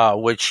crash,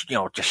 which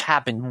just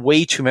happened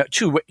way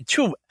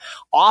too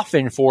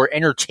often for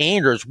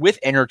entertainers in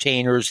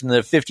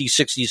the 50s,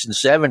 60s, and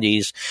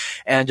 70s.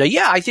 And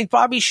I think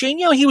Bobby Shane,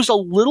 he was a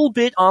little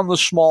bit on the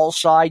small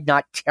side,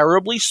 not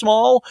terribly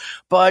small,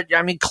 but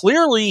I mean,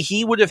 clearly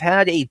he would have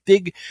had a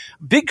big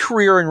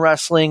career in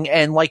wrestling.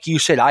 And like you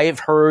said, I have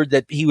heard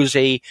that he was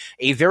a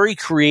very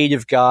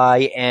creative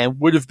guy and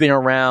would have been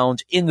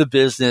around in the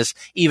business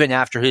even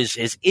after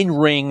his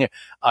in-ring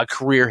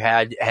career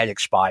had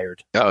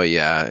expired. Oh,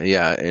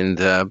 yeah. And,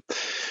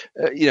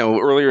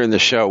 earlier in the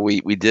show,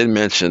 we did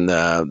mention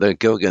the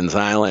Gilligan's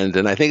Island,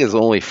 and I think it's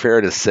only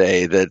fair to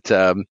say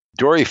that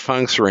Dory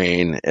Funk's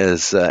reign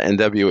as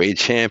NWA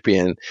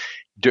champion,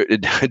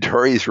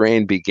 Dory's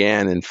reign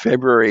began in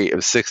February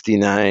of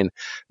 '69,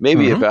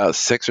 maybe about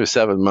 6 or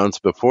 7 months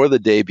before the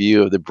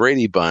debut of the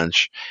Brady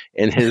Bunch,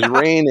 and his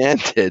reign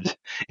ended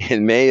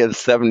in May of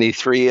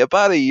 '73,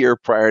 about a year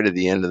prior to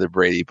the end of the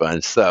Brady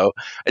Bunch. So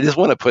I just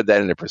want to put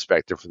that into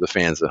perspective for the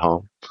fans at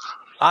home.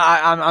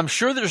 I'm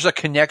sure there's a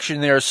connection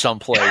there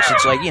someplace.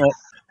 It's like,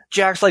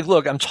 Jack's like,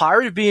 look, I'm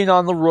tired of being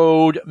on the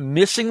road,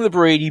 missing the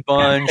Brady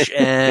Bunch,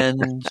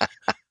 and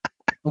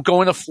I'm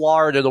going to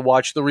Florida to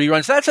watch the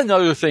reruns. That's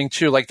another thing,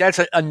 too. Like, that's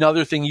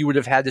another thing you would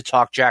have had to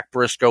talk Jack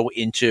Briscoe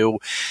into,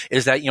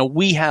 is that,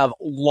 we have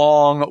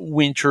long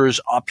winters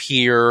up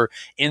here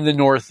in the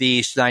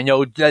Northeast. And I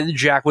know that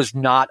Jack was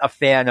not a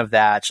fan of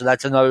that. So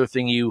that's another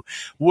thing you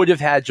would have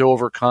had to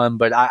overcome.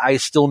 But I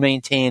still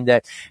maintain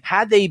that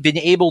had they been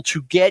able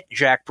to get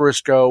Jack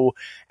Briscoe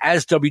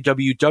as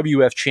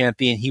WWF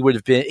champion, he would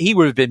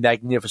have been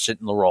magnificent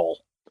in the role.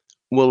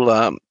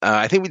 Well,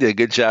 I think we did a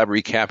good job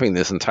recapping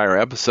this entire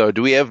episode.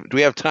 Do we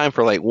have time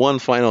for like one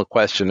final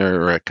question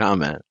or a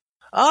comment?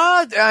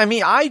 Not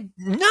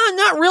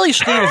really,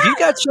 Steve. If you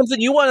got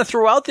something you want to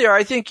throw out there,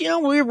 I think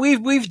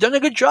we've done a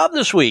good job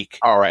this week.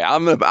 All right,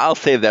 I'll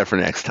save that for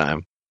next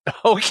time.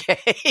 Okay.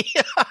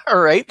 All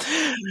right.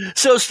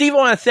 So, Steve, I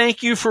want to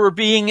thank you for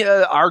being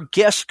our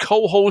guest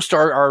co-host,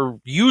 our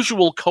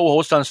usual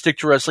co-host on Stick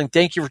to Wrestling.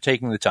 Thank you for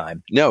taking the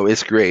time. No,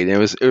 it's great. It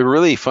was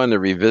really fun to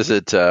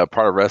revisit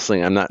part of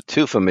wrestling I'm not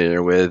too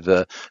familiar with,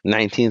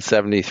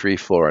 1973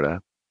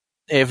 Florida.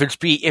 If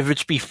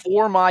it's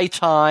before my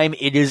time,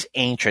 it is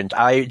ancient.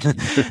 I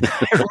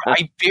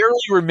barely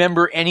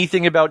remember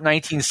anything about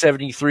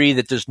 1973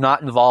 that does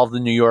not involve the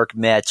New York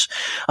Mets.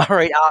 All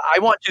right, I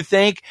want to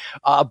thank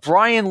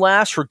Brian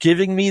Last for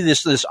giving me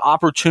this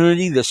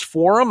opportunity, this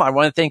forum. I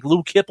want to thank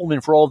Lou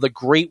Kippelman for all of the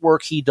great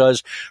work he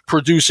does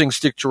producing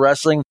Stick to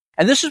Wrestling.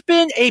 And this has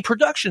been a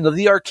production of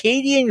the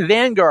Arcadian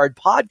Vanguard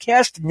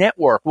Podcast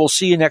Network. We'll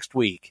see you next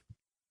week.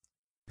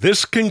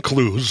 This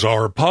concludes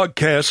our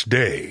podcast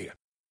day.